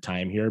just for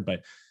time here, but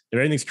if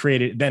everything's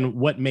created, then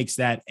what makes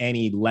that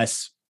any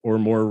less or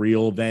more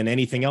real than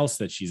anything else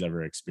that she's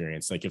ever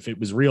experienced? Like if it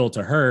was real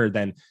to her,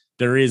 then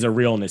there is a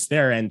realness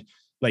there. And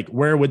like,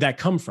 where would that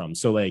come from?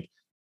 So like,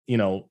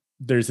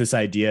 there's this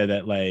idea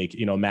that like,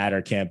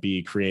 matter can't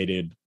be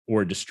created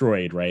or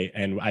destroyed. Right.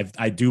 And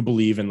I do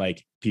believe in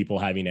like people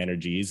having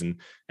energies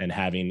and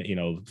having,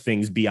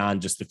 things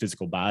beyond just the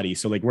physical body.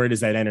 So like, where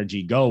does that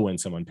energy go when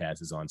someone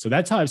passes on? So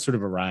that's how I've sort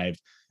of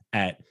arrived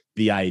at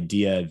the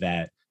idea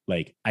that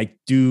like, I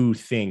do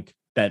think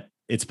that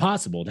it's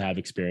possible to have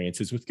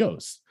experiences with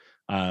ghosts.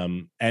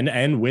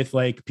 And with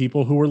like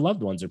people who were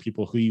loved ones or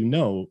people who you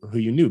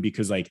knew,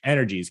 because like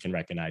energies can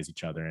recognize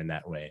each other in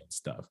that way and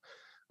stuff.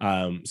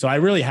 So I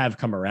really have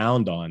come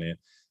around on it.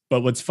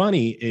 But what's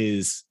funny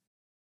is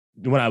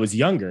when I was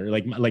younger,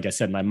 like I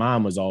said, my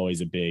mom was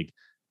always a big,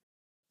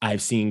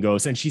 I've seen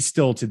ghosts, and she's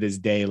still to this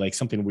day, like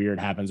something weird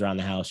happens around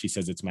the house, she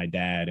says it's my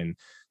dad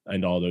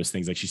and all those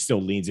things. Like she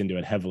still leans into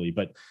it heavily,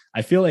 but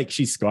I feel like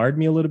she scarred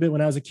me a little bit when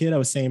I was a kid. I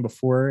was saying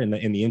before in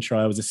the intro,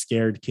 I was a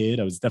scared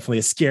kid. I was definitely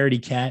a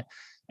scaredy cat.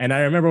 And I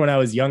remember when I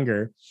was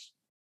younger,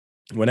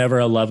 whenever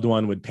a loved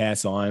one would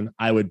pass on,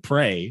 I would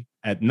pray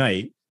at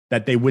night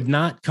that they would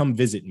not come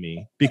visit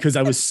me because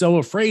I was so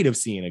afraid of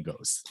seeing a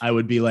ghost. I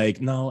would be like,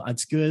 no,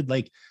 it's good.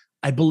 Like,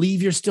 I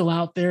believe you're still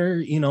out there,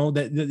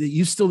 that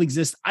you still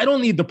exist. I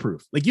don't need the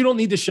proof. Like, you don't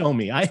need to show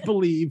me. I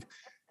believe.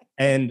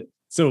 And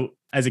so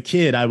as a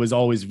kid, I was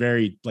always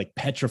very like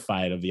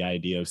petrified of the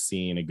idea of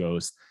seeing a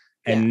ghost.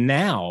 And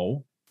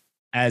now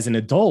as an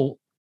adult,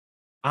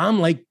 I'm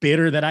like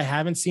bitter that I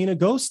haven't seen a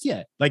ghost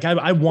yet. Like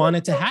I want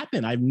it to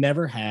happen. I've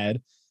never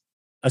had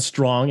a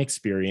strong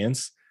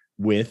experience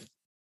with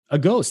a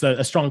ghost,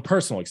 a strong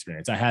personal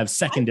experience. I have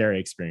secondary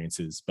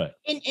experiences, but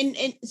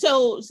and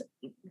so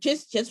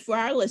just for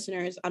our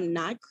listeners, I'm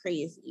not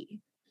crazy.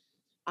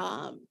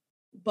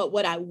 But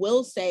what I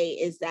will say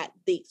is that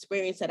the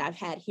experience that I've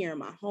had here in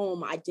my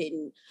home, I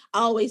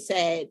always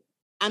said,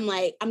 I'm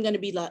going to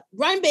be like,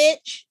 run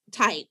bitch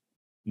type.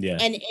 Yeah.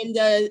 And in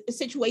the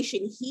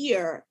situation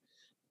here,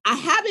 I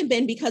haven't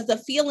been, because the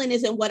feeling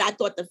isn't what I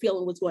thought the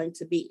feeling was going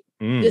to be.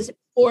 This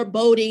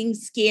foreboding,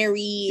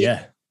 scary,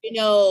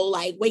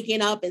 like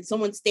waking up and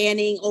someone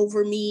standing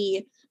over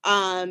me.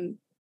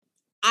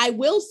 I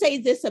will say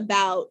this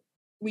about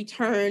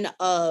return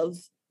of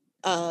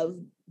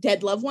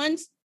dead loved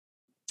ones.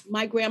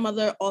 My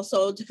grandmother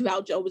also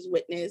devout Jehovah's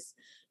Witness.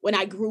 When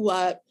I grew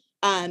up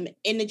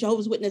in the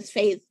Jehovah's Witness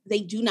faith,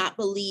 they do not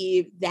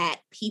believe that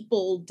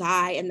people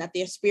die and that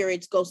their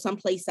spirits go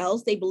someplace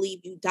else. They believe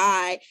you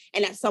die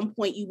and at some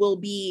point you will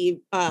be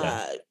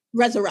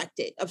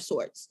resurrected of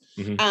sorts.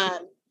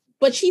 Mm-hmm.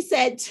 But she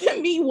said to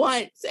me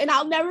once, and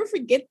I'll never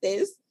forget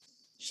this,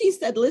 she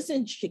said,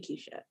 listen,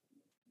 Shakisha,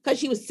 because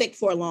she was sick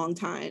for a long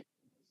time.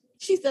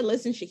 She said,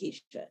 listen,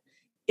 Shakisha,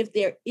 if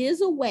there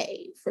is a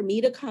way for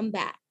me to come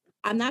back,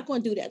 I'm not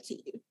going to do that to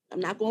you. I'm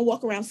not going to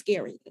walk around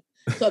scaring you.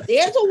 So if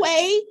there's a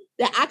way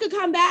that I could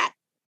come back,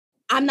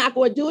 I'm not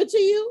going to do it to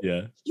you.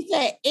 Yeah. She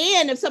said,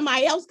 and if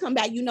somebody else come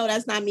back,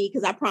 that's not me,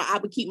 because I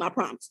would keep my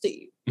promise to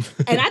you.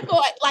 And I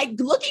thought, like,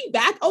 looking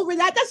back over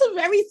that, that's a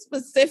very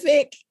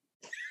specific.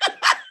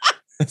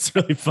 That's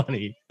really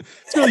funny.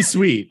 It's really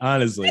sweet,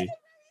 honestly.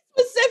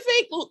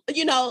 Specific,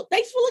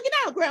 thanks for looking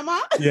out, Grandma.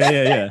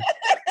 Yeah.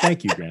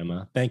 Thank you,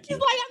 Grandma. Thank you.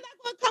 It's like, I'm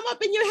not going to come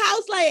up in your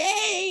house like,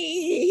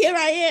 hey, here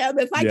I am,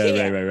 if I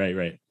can.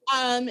 Right.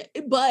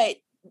 But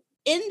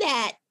in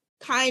that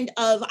kind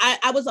of,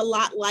 I was a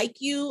lot like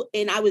you,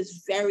 and I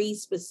was very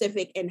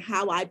specific in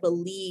how I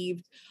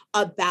believed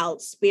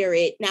about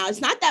spirit. Now,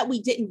 it's not that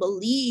we didn't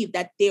believe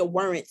that there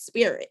weren't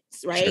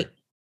spirits, right? Sure.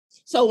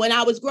 So when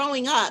I was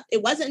growing up,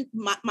 it wasn't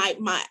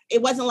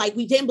it wasn't like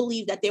we didn't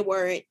believe that there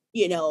weren't,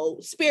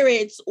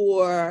 spirits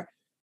or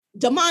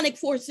demonic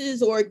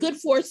forces or good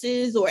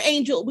forces or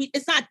angel.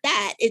 It's not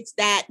that. It's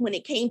that when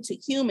it came to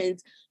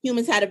humans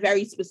had a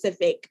very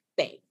specific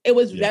thing. It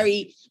was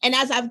very, and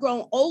as I've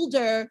grown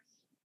older,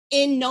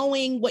 in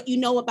knowing what you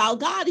know about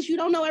God, is you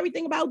don't know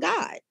everything about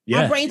God.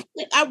 Yeah.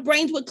 Our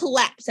brains would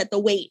collapse at the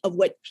weight of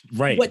what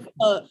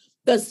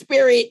the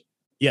spirit.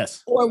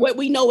 Yes. Or what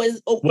we know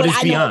is what is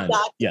I beyond. know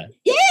about. Yeah.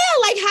 Yeah.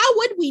 Like, how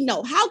would we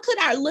know? How could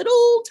our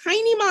little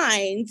tiny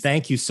minds?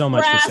 Thank you so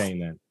much for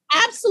saying that.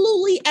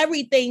 Absolutely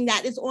everything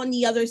that is on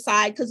the other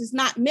side, because it's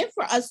not meant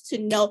for us to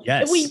know.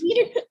 Yes. If we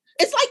needed to,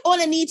 it's like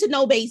on a need to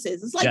know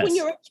basis. It's like when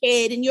you're a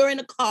kid and you're in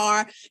a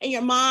car and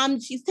your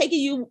mom, she's taking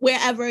you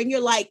wherever, and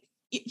you're like,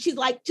 she's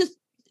like,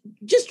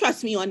 just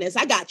trust me on this.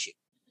 I got you.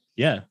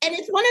 Yeah. And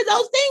it's one of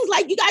those things,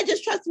 like, you guys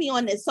just trust me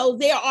on this. So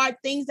there are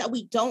things that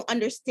we don't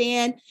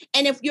understand.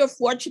 And if you're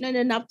fortunate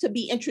enough to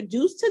be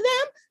introduced to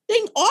them,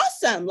 then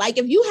awesome. Like,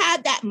 if you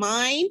had that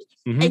mind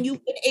and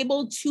you've been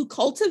able to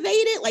cultivate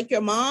it, like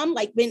your mom,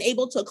 like been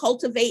able to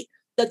cultivate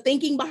the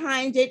thinking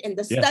behind it and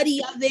the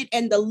study of it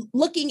and the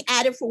looking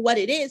at it for what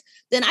it is,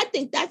 then I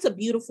think that's a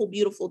beautiful,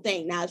 beautiful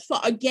thing. Now, as far,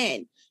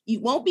 again,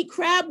 you won't be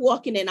crab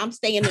walking in. I'm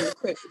staying in the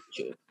crib with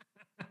you.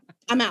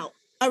 I'm out.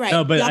 All right.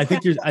 No, but I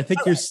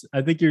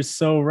think you're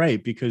so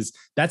right, because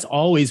that's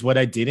always what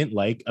I didn't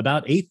like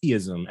about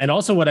atheism, and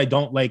also what I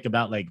don't like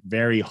about like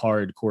very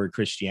hardcore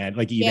Christianity,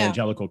 like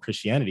evangelical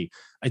Christianity.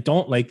 I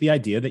don't like the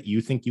idea that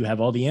you think you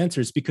have all the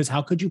answers, because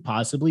how could you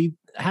possibly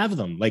have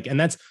them? Like, and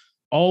that's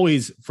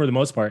always, for the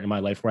most part in my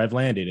life, where I've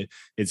landed.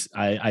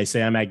 I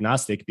say I'm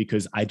agnostic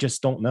because I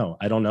just don't know.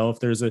 I don't know if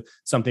there's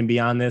something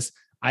beyond this.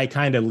 I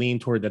kind of lean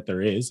toward that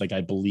there is. Like,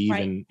 I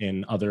believe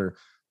in other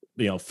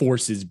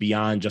forces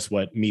beyond just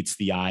what meets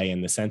the eye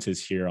and the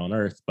senses here on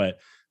earth. But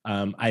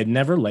I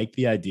never liked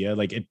the idea.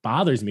 Like, it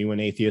bothers me when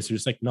atheists are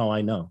just like, no,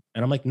 I know.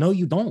 And I'm like, no,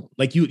 you don't.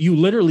 Like, you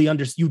literally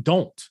you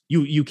don't.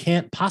 You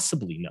can't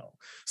possibly know.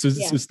 So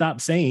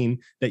stop saying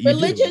that you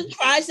Religion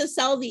tries to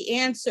sell the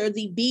answer,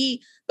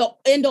 the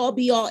end all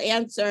be all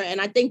answer.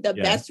 And I think the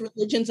best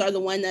religions are the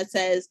one that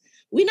says,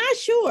 we're not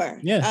sure.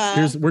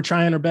 Yeah, we're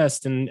trying our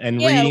best and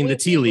reading the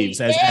tea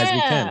leaves as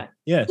we can.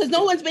 Yeah, because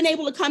no one's been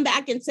able to come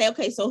back and say,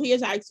 okay, so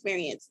here's our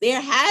experience.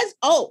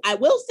 I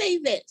will say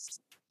this.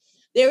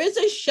 There is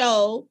a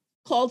show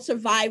called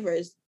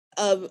Survivors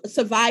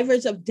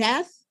of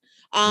Death.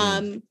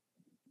 And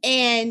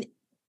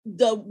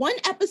the one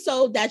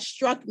episode that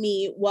struck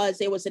me was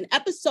there was an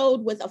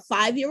episode with a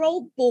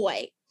 5-year-old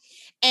boy.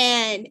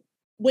 And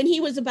when he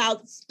was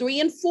about 3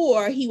 and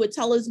 4, he would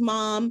tell his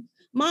Mom,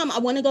 I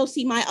want to go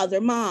see my other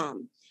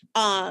mom.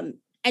 And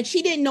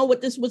she didn't know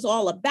what this was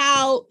all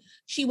about.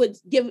 He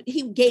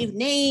gave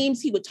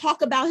names. He would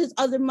talk about his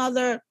other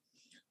mother.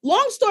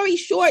 Long story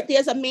short,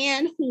 there's a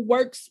man who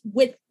works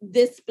with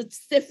this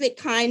specific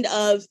kind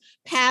of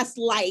past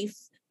life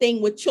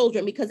thing with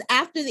children, because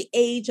after the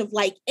age of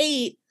like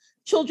 8,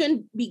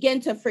 children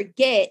begin to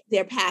forget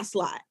their past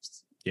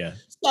lives. Yeah.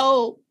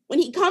 So when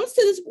he comes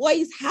to this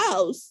boy's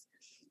house,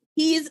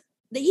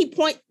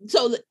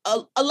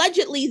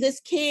 allegedly this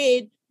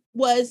kid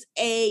was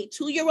a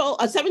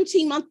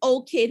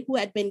 17-month-old kid who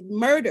had been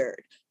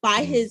murdered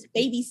by his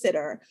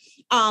babysitter,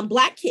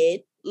 Black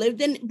kid,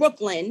 lived in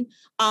Brooklyn.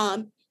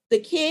 The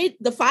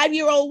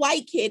 5-year-old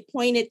white kid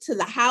pointed to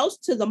the house,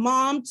 to the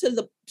mom, to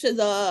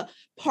the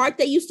park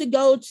they used to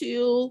go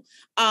to,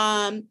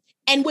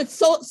 and with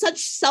such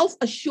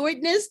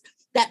self-assuredness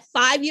that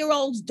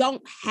 5-year-olds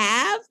don't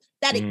have,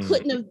 that it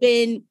couldn't have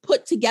been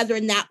put together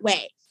in that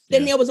way.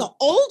 Then there was an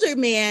older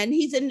man.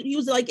 He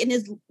was like in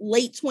his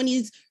late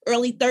 20s,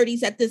 early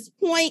 30s at this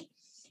point.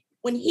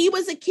 When he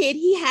was a kid,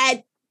 he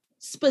had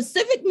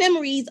specific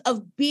memories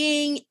of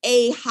being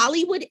a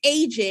Hollywood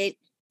agent,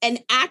 an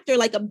actor,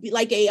 like a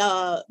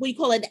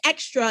an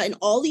extra in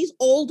all these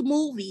old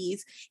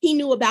movies. He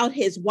knew about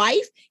his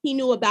wife. He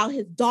knew about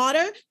his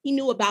daughter. He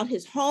knew about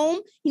his home.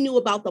 He knew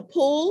about the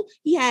pool.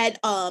 He had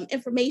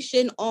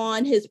information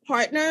on his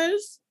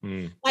partners.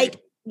 Like,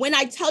 when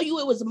I tell you,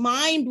 it was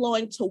mind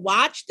blowing to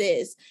watch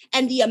this,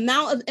 and the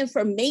amount of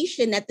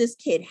information that this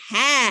kid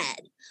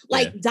had,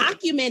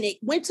 documented,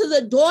 went to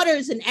the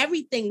daughters and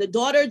everything, the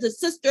daughter, the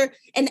sister,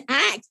 and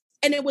asked,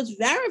 and it was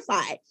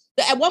verified.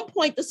 But at one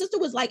point, the sister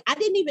was like, I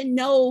didn't even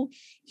know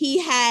he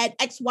had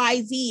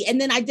XYZ. And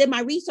then I did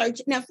my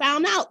research and I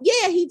found out,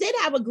 yeah, he did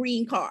have a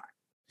green card.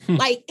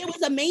 Like, it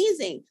was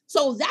amazing.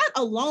 So that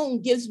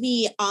alone gives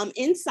me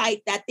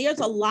insight that there's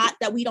a lot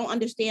that we don't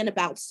understand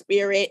about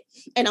spirit,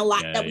 and a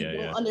lot that we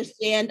don't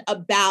understand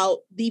about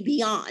the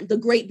beyond, the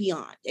great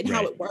beyond, and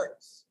how it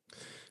works.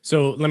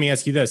 So let me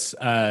ask you this.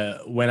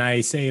 When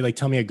I say, like,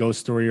 tell me a ghost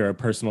story or a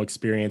personal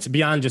experience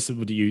beyond just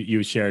what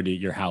you shared at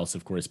your house,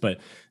 of course, but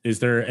is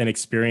there an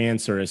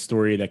experience or a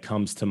story that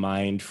comes to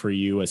mind for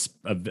you, a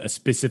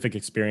specific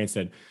experience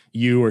that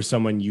you or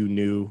someone you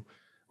knew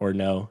or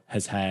know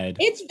has had?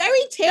 It's very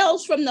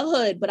Tales from the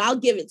Hood, but I'll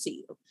give it to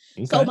you.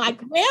 Okay. So my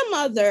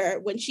grandmother,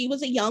 when she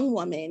was a young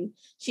woman,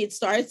 she had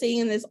started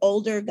seeing this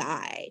older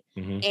guy.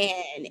 And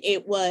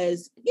it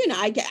was,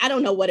 I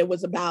don't know what it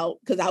was about,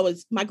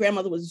 because my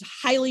grandmother was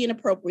highly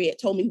inappropriate,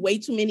 told me way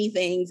too many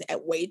things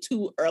at way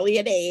too early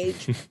an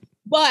age.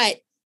 But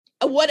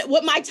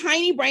what my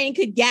tiny brain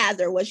could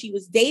gather was she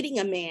was dating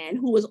a man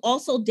who was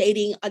also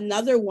dating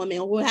another woman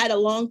who had a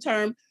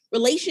long-term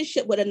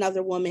relationship with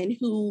another woman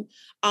who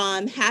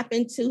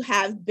happened to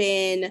have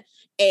been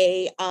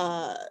a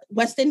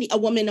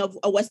woman of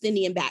a West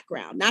Indian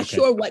background. Not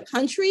sure what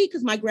country,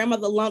 because my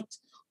grandmother lumped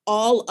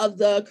all of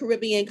the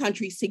Caribbean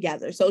countries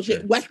together. So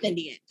West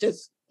Indian,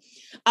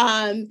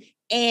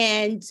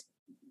 and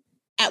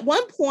at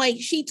one point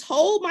she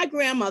told my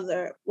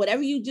grandmother,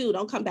 whatever you do,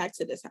 don't come back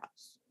to this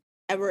house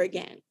ever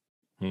again.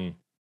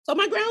 So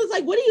my grandma was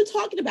like, what are you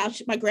talking about?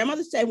 My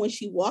grandmother said when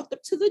she walked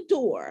up to the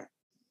door,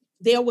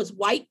 there was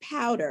white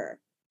powder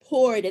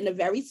poured in a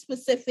very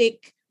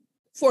specific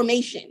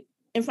formation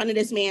in front of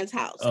this man's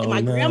house. And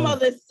my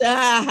grandmother said,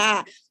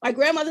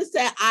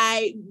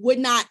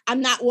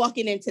 I'm not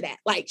walking into that.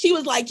 Like, she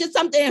was like, just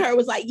something in her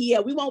was like, yeah,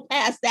 we won't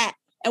pass that,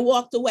 and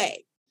walked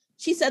away.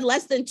 She said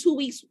less than 2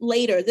 weeks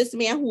later, this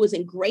man who was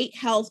in great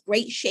health,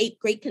 great shape,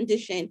 great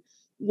condition,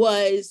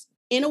 was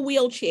in a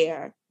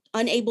wheelchair,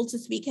 unable to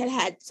speak,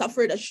 had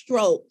suffered a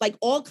stroke, like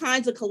all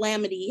kinds of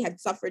calamity had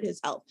suffered his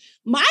health.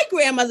 My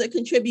grandmother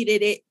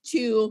contributed it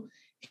to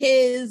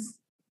his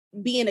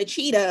being a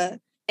cheetah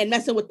and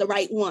messing with the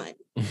right one.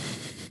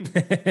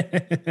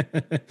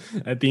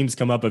 That theme's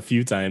come up a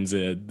few times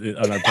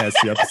on our past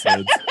few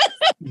episodes.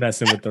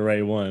 Messing with the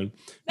right one.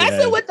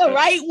 Messing with the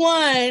right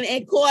one,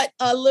 and caught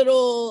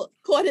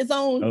his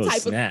own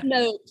type of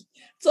smoke.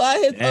 Saw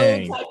his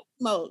own type of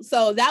smoke.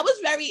 So that was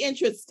very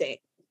interesting.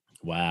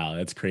 Wow,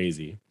 that's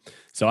crazy.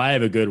 So I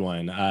have a good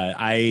one.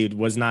 I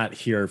was not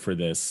here for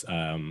this,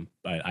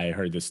 but I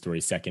heard this story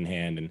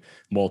secondhand, and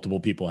multiple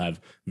people have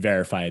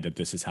verified that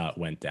this is how it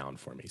went down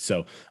for me.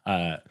 So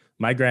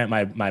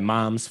my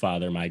mom's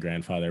father, my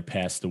grandfather,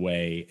 passed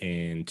away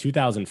in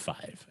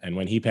 2005. And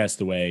when he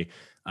passed away,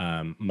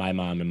 my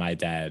mom and my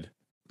dad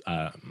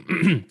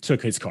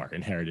took his car,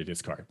 inherited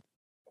his car.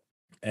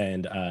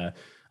 And I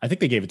think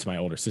they gave it to my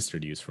older sister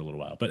to use for a little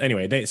while. But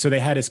anyway, they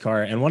had his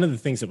car. And one of the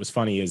things that was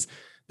funny is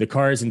the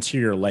car's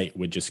interior light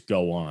would just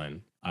go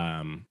on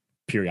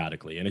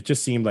periodically. And it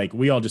just seemed like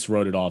we all just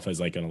wrote it off as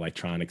like an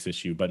electronics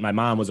issue. But my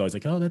mom was always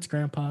like, oh, that's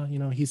grandpa.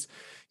 He's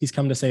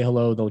come to say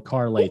hello. The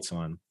car light's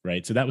on.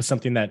 Right. So that was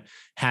something that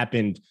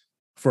happened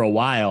for a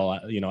while,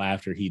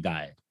 after he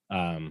died.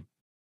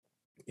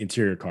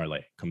 Interior car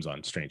light comes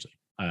on strangely.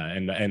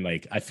 And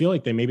like, I feel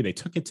like they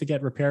took it to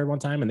get repaired one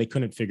time and they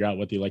couldn't figure out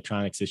what the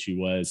electronics issue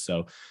was.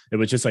 So it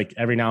was just like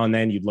every now and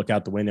then you'd look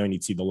out the window and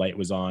you'd see the light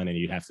was on and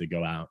you'd have to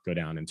go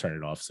down and turn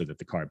it off so that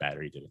the car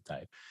battery didn't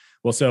die.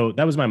 Well, so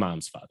that was my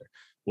mom's father.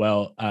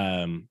 Well,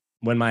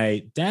 when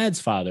my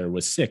dad's father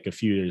was sick a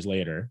few years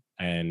later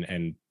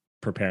and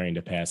preparing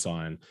to pass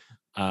on,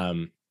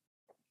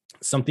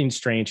 something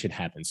strange had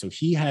happened. So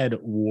he had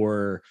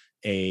wore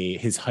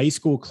his high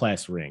school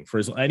class ring.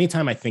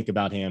 Anytime I think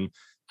about him,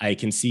 I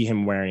can see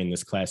him wearing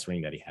this class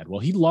ring that he had. Well,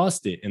 he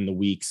lost it in the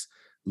weeks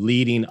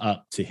leading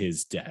up to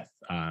his death.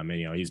 And,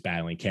 he's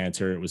battling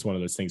cancer. It was one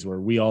of those things where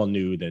we all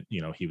knew that,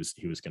 he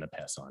was going to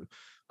pass on.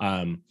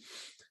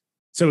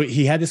 So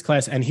he had this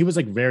class and he was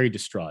like very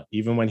distraught,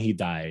 even when he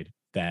died,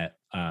 that,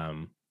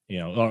 up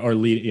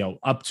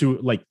to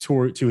like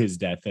to his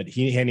death, that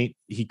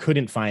he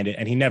couldn't find it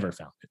and he never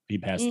found it. He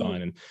passed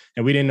on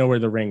and we didn't know where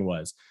the ring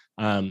was.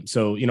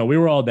 So, we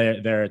were all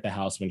there at the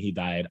house when he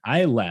died.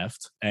 I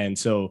left. And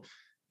so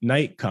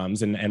night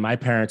comes and my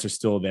parents are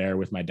still there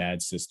with my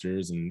dad's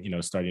sisters and,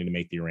 starting to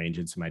make the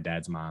arrangements, my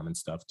dad's mom and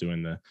stuff,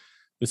 doing the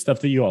stuff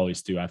that you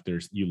always do after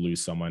you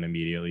lose someone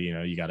immediately.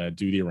 You got to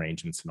do the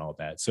arrangements and all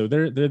that. So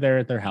they're there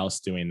at their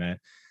house doing that.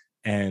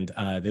 And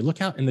they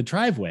look out in the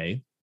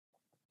driveway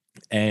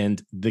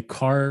and the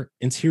car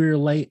interior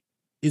light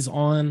is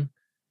on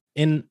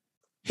in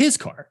his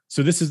car.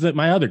 So this is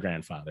my other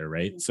grandfather,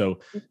 right? So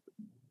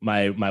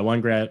my one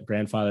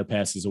grandfather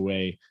passes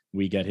away.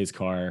 We get his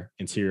car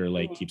interior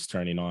light keeps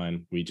turning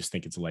on. We just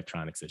think it's an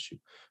electronics issue.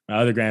 My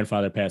other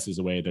grandfather passes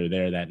away. They're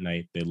there that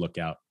night. They look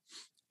out.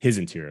 His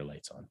interior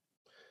light's on.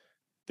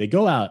 They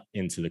go out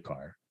into the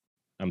car.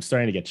 I'm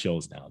starting to get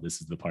chills now.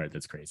 This is the part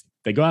that's crazy.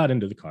 They go out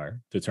into the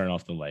car to turn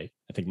off the light.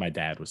 I think my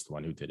dad was the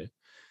one who did it.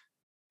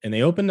 And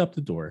they opened up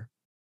the door,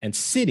 and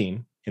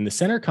sitting in the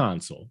center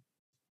console,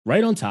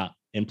 right on top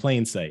in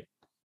plain sight,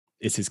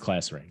 is his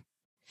class ring.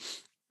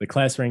 The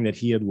class ring that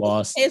he had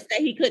lost. It's that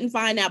he couldn't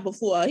find out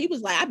before. He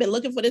was like, I've been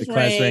looking for this ring.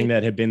 Class ring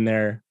that had been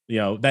there,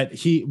 that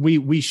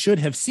we should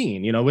have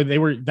seen,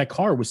 that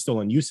car was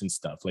still in use and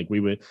stuff. Like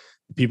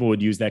people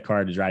would use that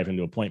car to drive him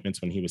to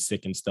appointments when he was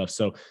sick and stuff.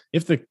 So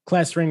if the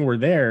class ring were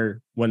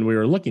there when we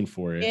were looking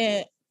for it,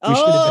 we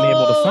should have been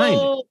able to find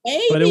it,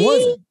 baby. But it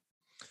wasn't.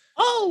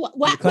 Oh,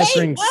 what? The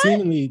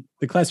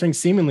class ring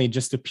seemingly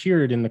just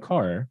appeared in the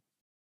car,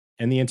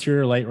 and the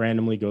interior light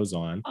randomly goes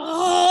on.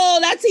 Oh,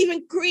 that's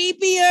even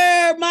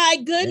creepier. My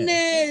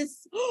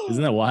goodness. Yeah.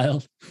 Isn't that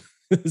wild?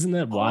 Isn't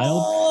that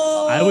wild?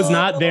 Oh. I was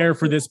not there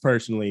for this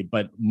personally,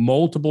 but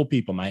multiple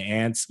people, my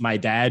aunts, my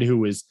dad, who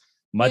was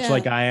much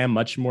like I am,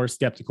 much more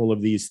skeptical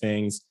of these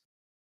things.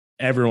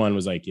 Everyone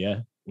was like,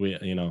 yeah,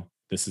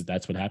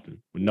 that's what happened.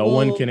 No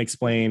one can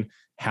explain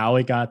how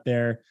it got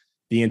there.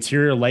 The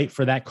interior light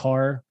for that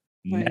car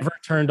never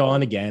turned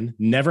on again,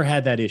 never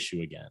had that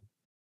issue again.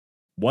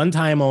 One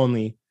time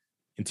only,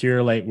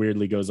 interior light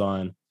weirdly goes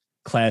on,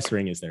 class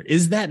ring is there.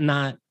 Is that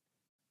not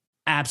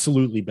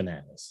absolutely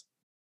bananas?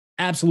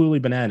 Absolutely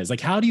bananas. Like,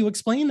 how do you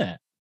explain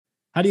that?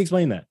 How do you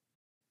explain that?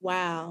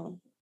 Wow.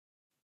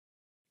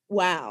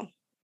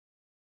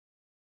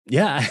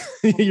 Yeah,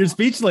 you're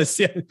speechless.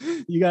 Yeah,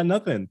 you got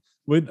nothing.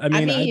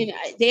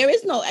 There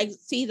is no,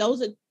 see,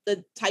 those are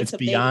the types of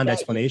things beyond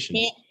explanation.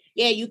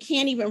 You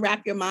can't even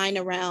wrap your mind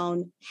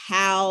around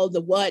how,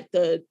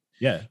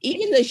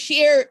 even the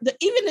sheer,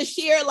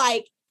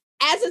 like,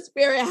 as a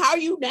spirit, how are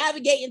you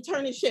navigating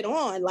turning shit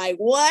on? Like,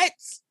 what?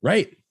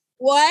 Right.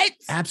 What?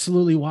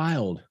 Absolutely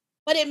wild.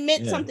 But it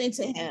meant something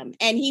to him.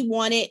 And he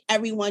wanted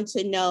everyone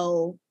to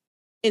know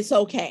it's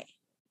okay.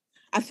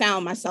 I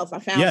found myself. I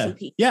found some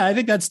peace. Yeah, I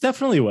think that's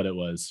definitely what it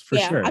was, for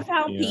sure. I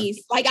found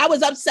peace. Like, I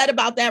was upset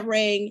about that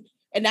ring.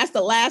 And that's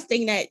the last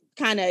thing that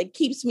kind of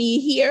keeps me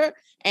here.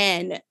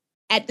 And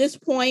at this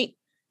point,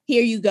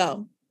 here you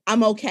go.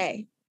 I'm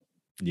okay.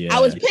 Yeah.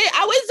 I was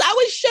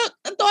shook.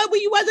 I thought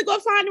you wasn't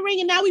gonna find the ring,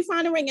 and now we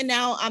find the ring, and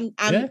now I'm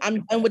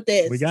done with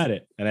this. We got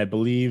it, and I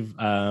believe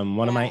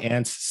one of my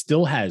aunts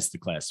still has the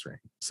class ring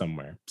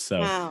somewhere.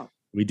 So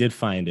we did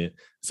find it.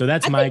 So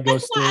that's my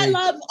ghost story. I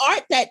love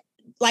art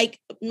like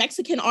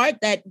Mexican art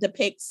that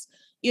depicts,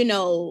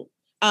 the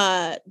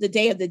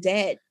Day of the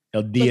Dead,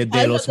 El Dia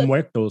de los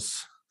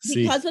Muertos,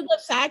 because of the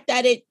fact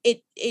that it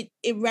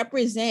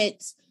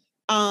represents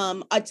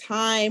a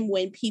time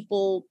when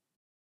people,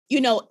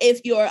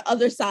 if your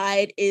other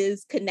side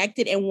is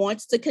connected and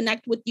wants to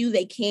connect with you,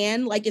 they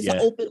can. Like, it's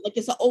an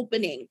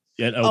opening.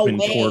 Yeah, an open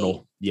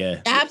portal. Yeah.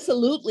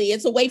 Absolutely.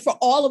 It's a way for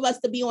all of us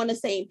to be on the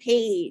same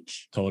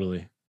page.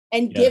 Totally.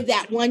 And give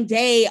that one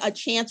day a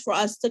chance for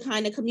us to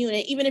kind of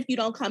communicate. Even if you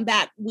don't come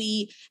back,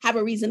 we have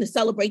a reason to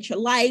celebrate your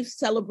life,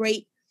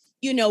 celebrate,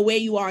 where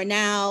you are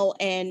now,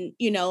 and,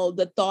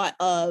 the thought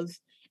of,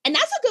 and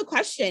that's a good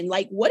question.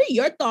 Like, what are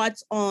your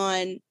thoughts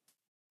on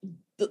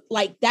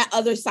like that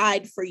other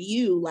side for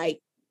you?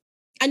 Like,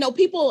 I know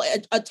people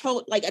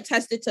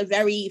attested to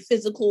very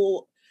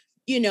physical,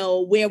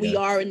 where we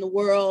are in the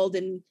world,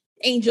 and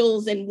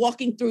angels and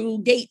walking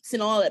through gates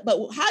and all that.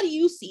 But how do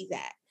you see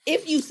that,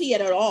 if you see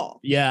it at all?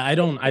 Yeah, I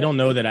don't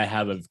know that I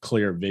have a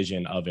clear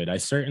vision of it. I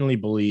certainly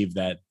believe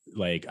that,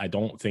 like, I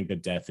don't think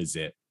that death is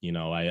it.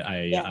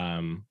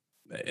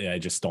 I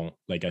just don't.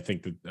 Like, I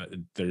think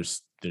that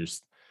there's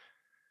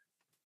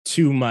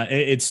too much.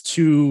 It's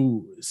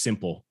too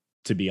simple,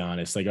 to be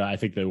honest. Like, I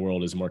think the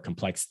world is more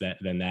complex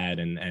than that,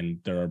 and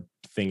there are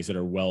things that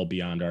are well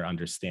beyond our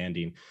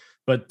understanding.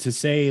 But to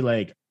say,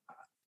 like,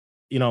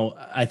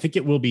 I think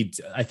it'll be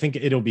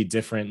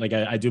different. Like,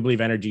 I do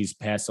believe energies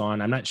pass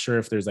on. I'm not sure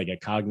if there's like a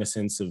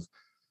cognizance of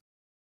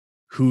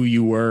who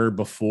you were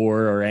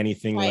before or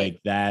anything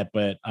like that.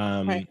 But,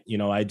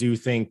 I do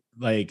think,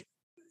 like,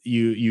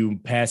 you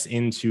pass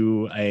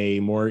into a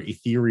more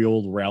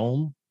ethereal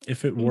realm,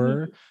 if it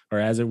were, or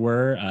as it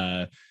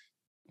were.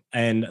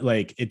 And,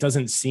 like, it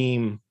doesn't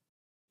seem,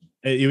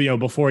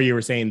 before you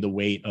were saying the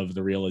weight of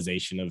the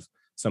realization of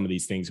some of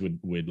these things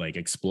would like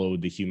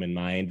explode the human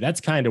mind.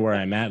 That's kind of where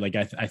I'm at. Like,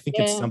 I think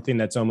it's something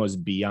that's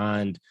almost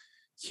beyond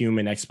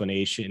human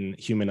explanation,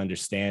 human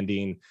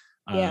understanding.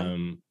 I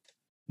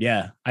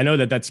know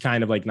that's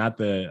kind of like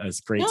not a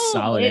great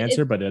solid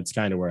answer, but it's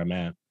kind of where I'm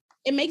at.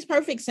 It makes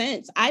perfect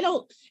sense. I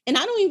don't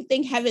even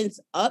think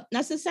heaven's up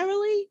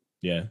necessarily.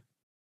 Yeah.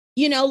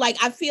 Like,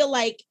 I feel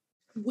like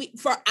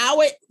for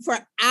our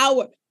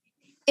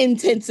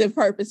intensive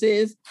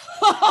purposes,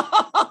 for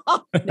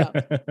our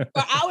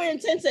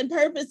intensive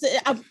purposes,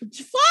 now I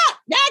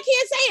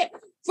can't say it.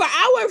 For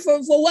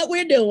what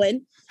we're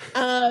doing,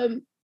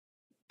 I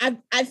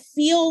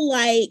feel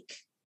like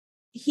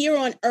here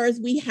on earth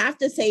we have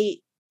to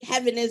say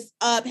heaven is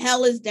up,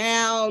 hell is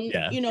down,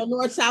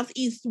 north, south,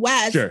 east,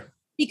 west,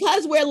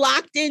 because we're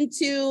locked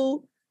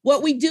into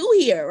what we do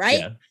here, right?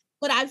 Yeah.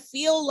 But I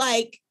feel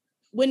like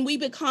when we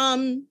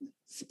become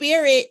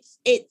spirits,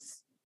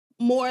 it's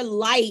more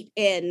light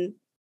and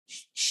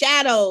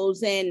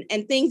shadows and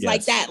things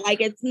like that. Like,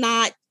 it's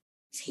not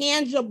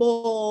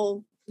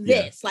tangible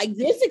this. Like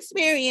this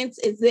experience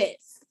is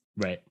this.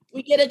 Right.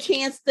 We get a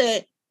chance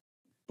to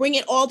bring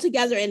it all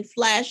together in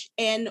flesh.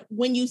 And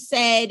when you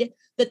said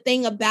the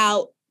thing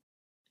about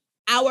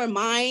our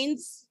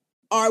minds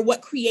are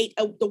what create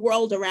the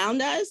world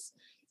around us,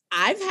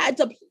 I've had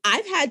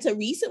to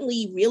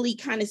recently really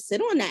kind of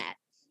sit on that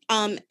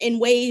in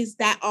ways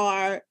that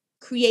are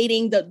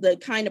creating the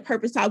kind of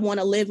purpose I want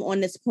to live on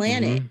this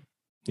planet.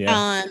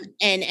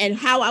 And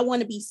how I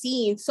want to be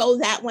seen, so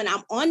that when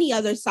I'm on the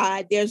other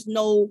side, there's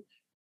no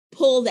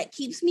pull that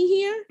keeps me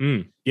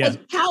here.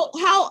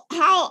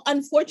 How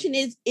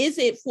unfortunate is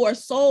it for a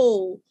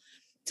soul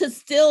to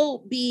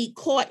still be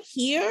caught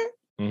here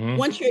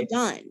once you're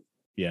done?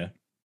 Yeah.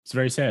 It's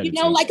very sad. You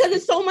know, like, because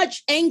there's so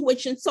much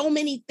anguish and so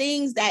many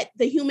things that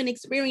the human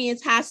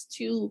experience has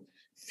to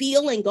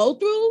feel and go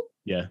through.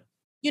 Yeah.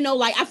 You know,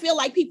 like, I feel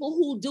like people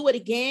who do it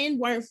again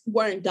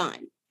weren't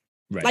done.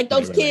 Right, like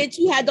those kids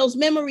who had those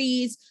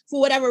memories for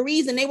whatever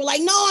reason, they were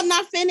like, no, I'm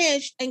not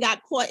finished, and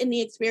got caught in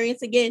the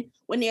experience again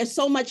when there's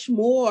so much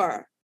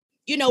more.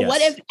 You know,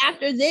 what if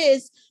after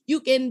this you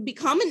can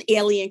become an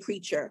alien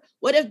creature?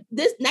 What if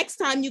this next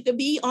time you could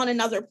be on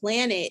another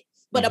planet?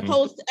 But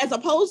as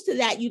opposed to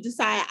that, you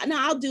decide, no,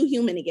 I'll do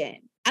human again.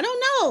 I don't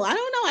know.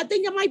 I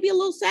think it might be a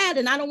little sad,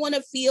 and I don't want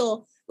to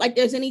feel like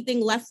there's anything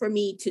left for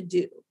me to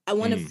do. I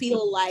want to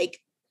feel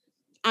like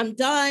I'm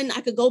done.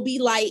 I could go be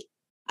light.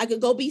 I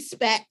could go be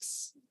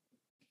Specs.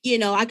 You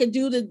know, I could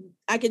do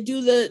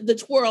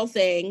the twirl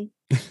thing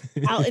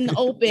out in the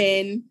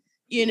open,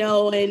 you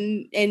know,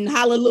 and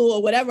hallelujah,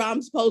 whatever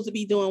I'm supposed to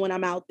be doing when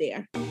I'm out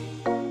there.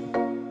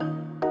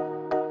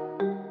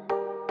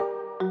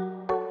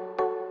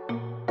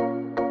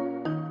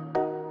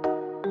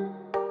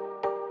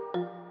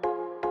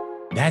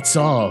 That's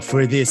all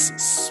for this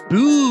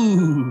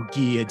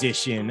spooky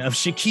edition of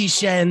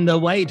Shakisha and the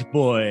White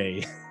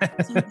Boy.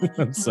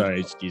 I'm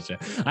sorry,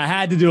 Shakisha. I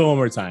had to do it one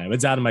more time.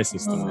 It's out of my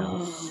system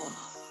now.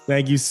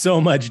 Thank you so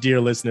much,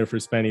 dear listener, for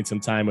spending some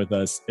time with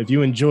us. If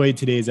you enjoyed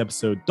today's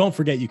episode, don't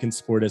forget you can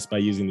support us by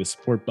using the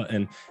support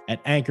button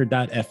at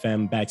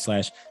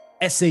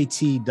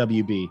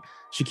anchor.fm/SATWB.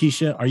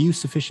 Shakisha, are you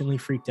sufficiently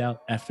freaked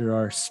out after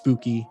our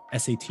spooky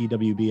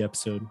SATWB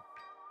episode?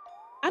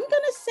 I'm going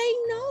to say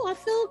no. I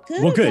feel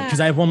good. Well, good,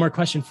 because I have one more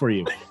question for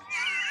you.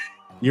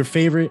 Your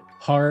favorite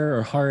horror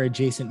or horror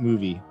adjacent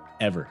movie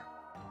ever?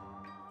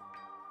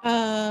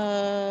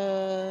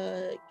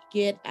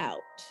 Get Out.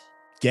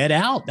 Get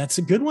Out. That's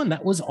a good one.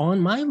 That was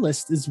on my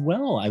list as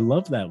well. I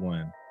love that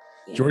one.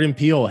 Yeah. Jordan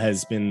Peele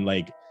has been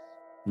like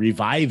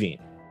reviving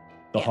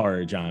the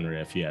horror genre,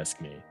 if you ask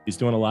me. He's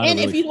doing a lot of. And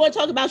if you want to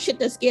talk about shit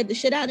that scared the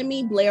shit out of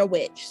me, Blair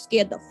Witch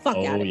scared the fuck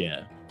out of me. Oh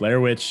yeah, Blair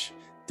Witch.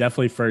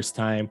 Definitely first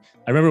time.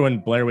 I remember when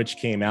Blair Witch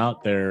came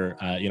out there,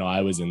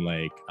 I was in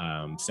like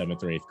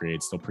 7th or 8th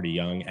grade, still pretty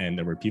young. And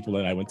there were people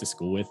that I went to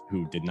school with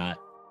who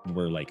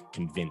were like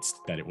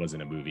convinced that it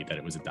wasn't a movie, that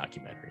it was a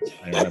documentary.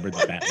 I remember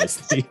that was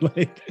the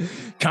like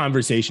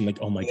conversation, like,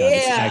 oh my God,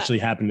 this actually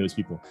happened to those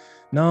people.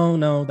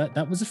 No,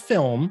 that was a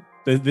film.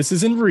 This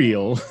isn't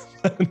real.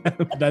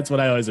 That's what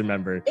I always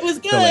remember. It was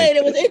good. So, like,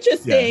 it was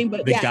interesting,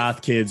 but the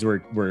goth kids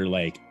were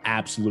like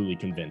absolutely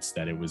convinced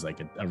that it was like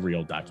a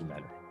real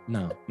documentary.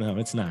 No,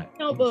 it's not.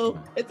 No, boo.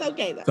 It's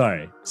okay though.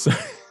 Sorry.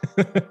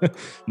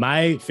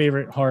 My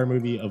favorite horror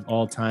movie of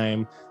all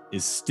time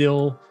is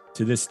still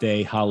to this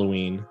day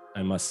Halloween.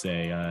 I must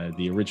say,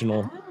 the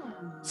original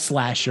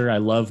slasher. I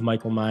love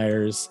Michael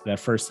Myers. That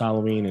first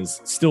Halloween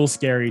is still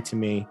scary to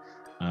me.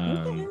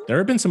 There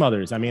have been some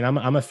others. I mean,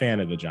 I'm a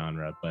fan of the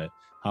genre, but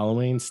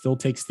Halloween still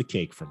takes the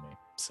cake for me.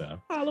 So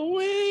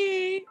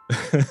Halloween.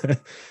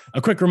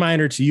 A quick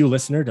reminder to you,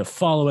 listener, to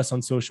follow us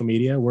on social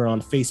media. We're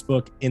on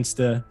Facebook,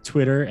 Insta,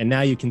 Twitter, and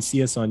now you can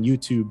see us on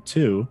YouTube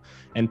too.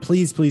 And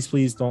please, please,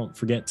 please don't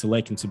forget to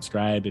like and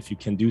subscribe if you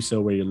can do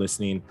so where you're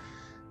listening.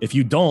 If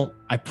you don't,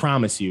 I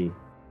promise you,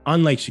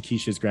 unlike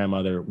Shakisha's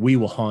grandmother, we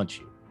will haunt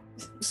you.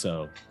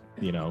 So,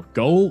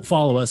 go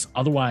follow us.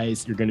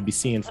 Otherwise, you're going to be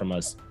seeing from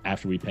us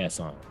after we pass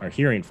on, or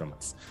hearing from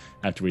us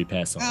after we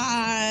pass on.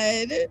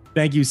 God.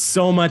 Thank you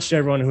so much to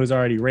everyone who has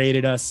already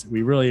rated us.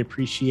 We really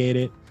appreciate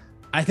it.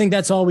 I think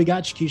that's all we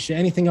got, Shakisha.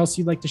 Anything else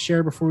you'd like to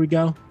share before we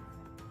go?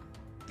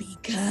 Be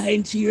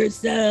kind to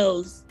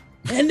yourselves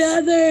and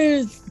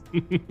others.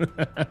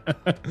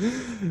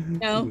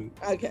 No?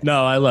 Okay.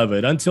 No, I love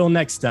it. Until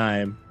next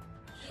time.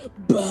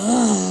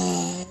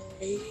 Bye.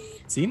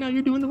 See, now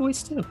you're doing the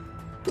voice too.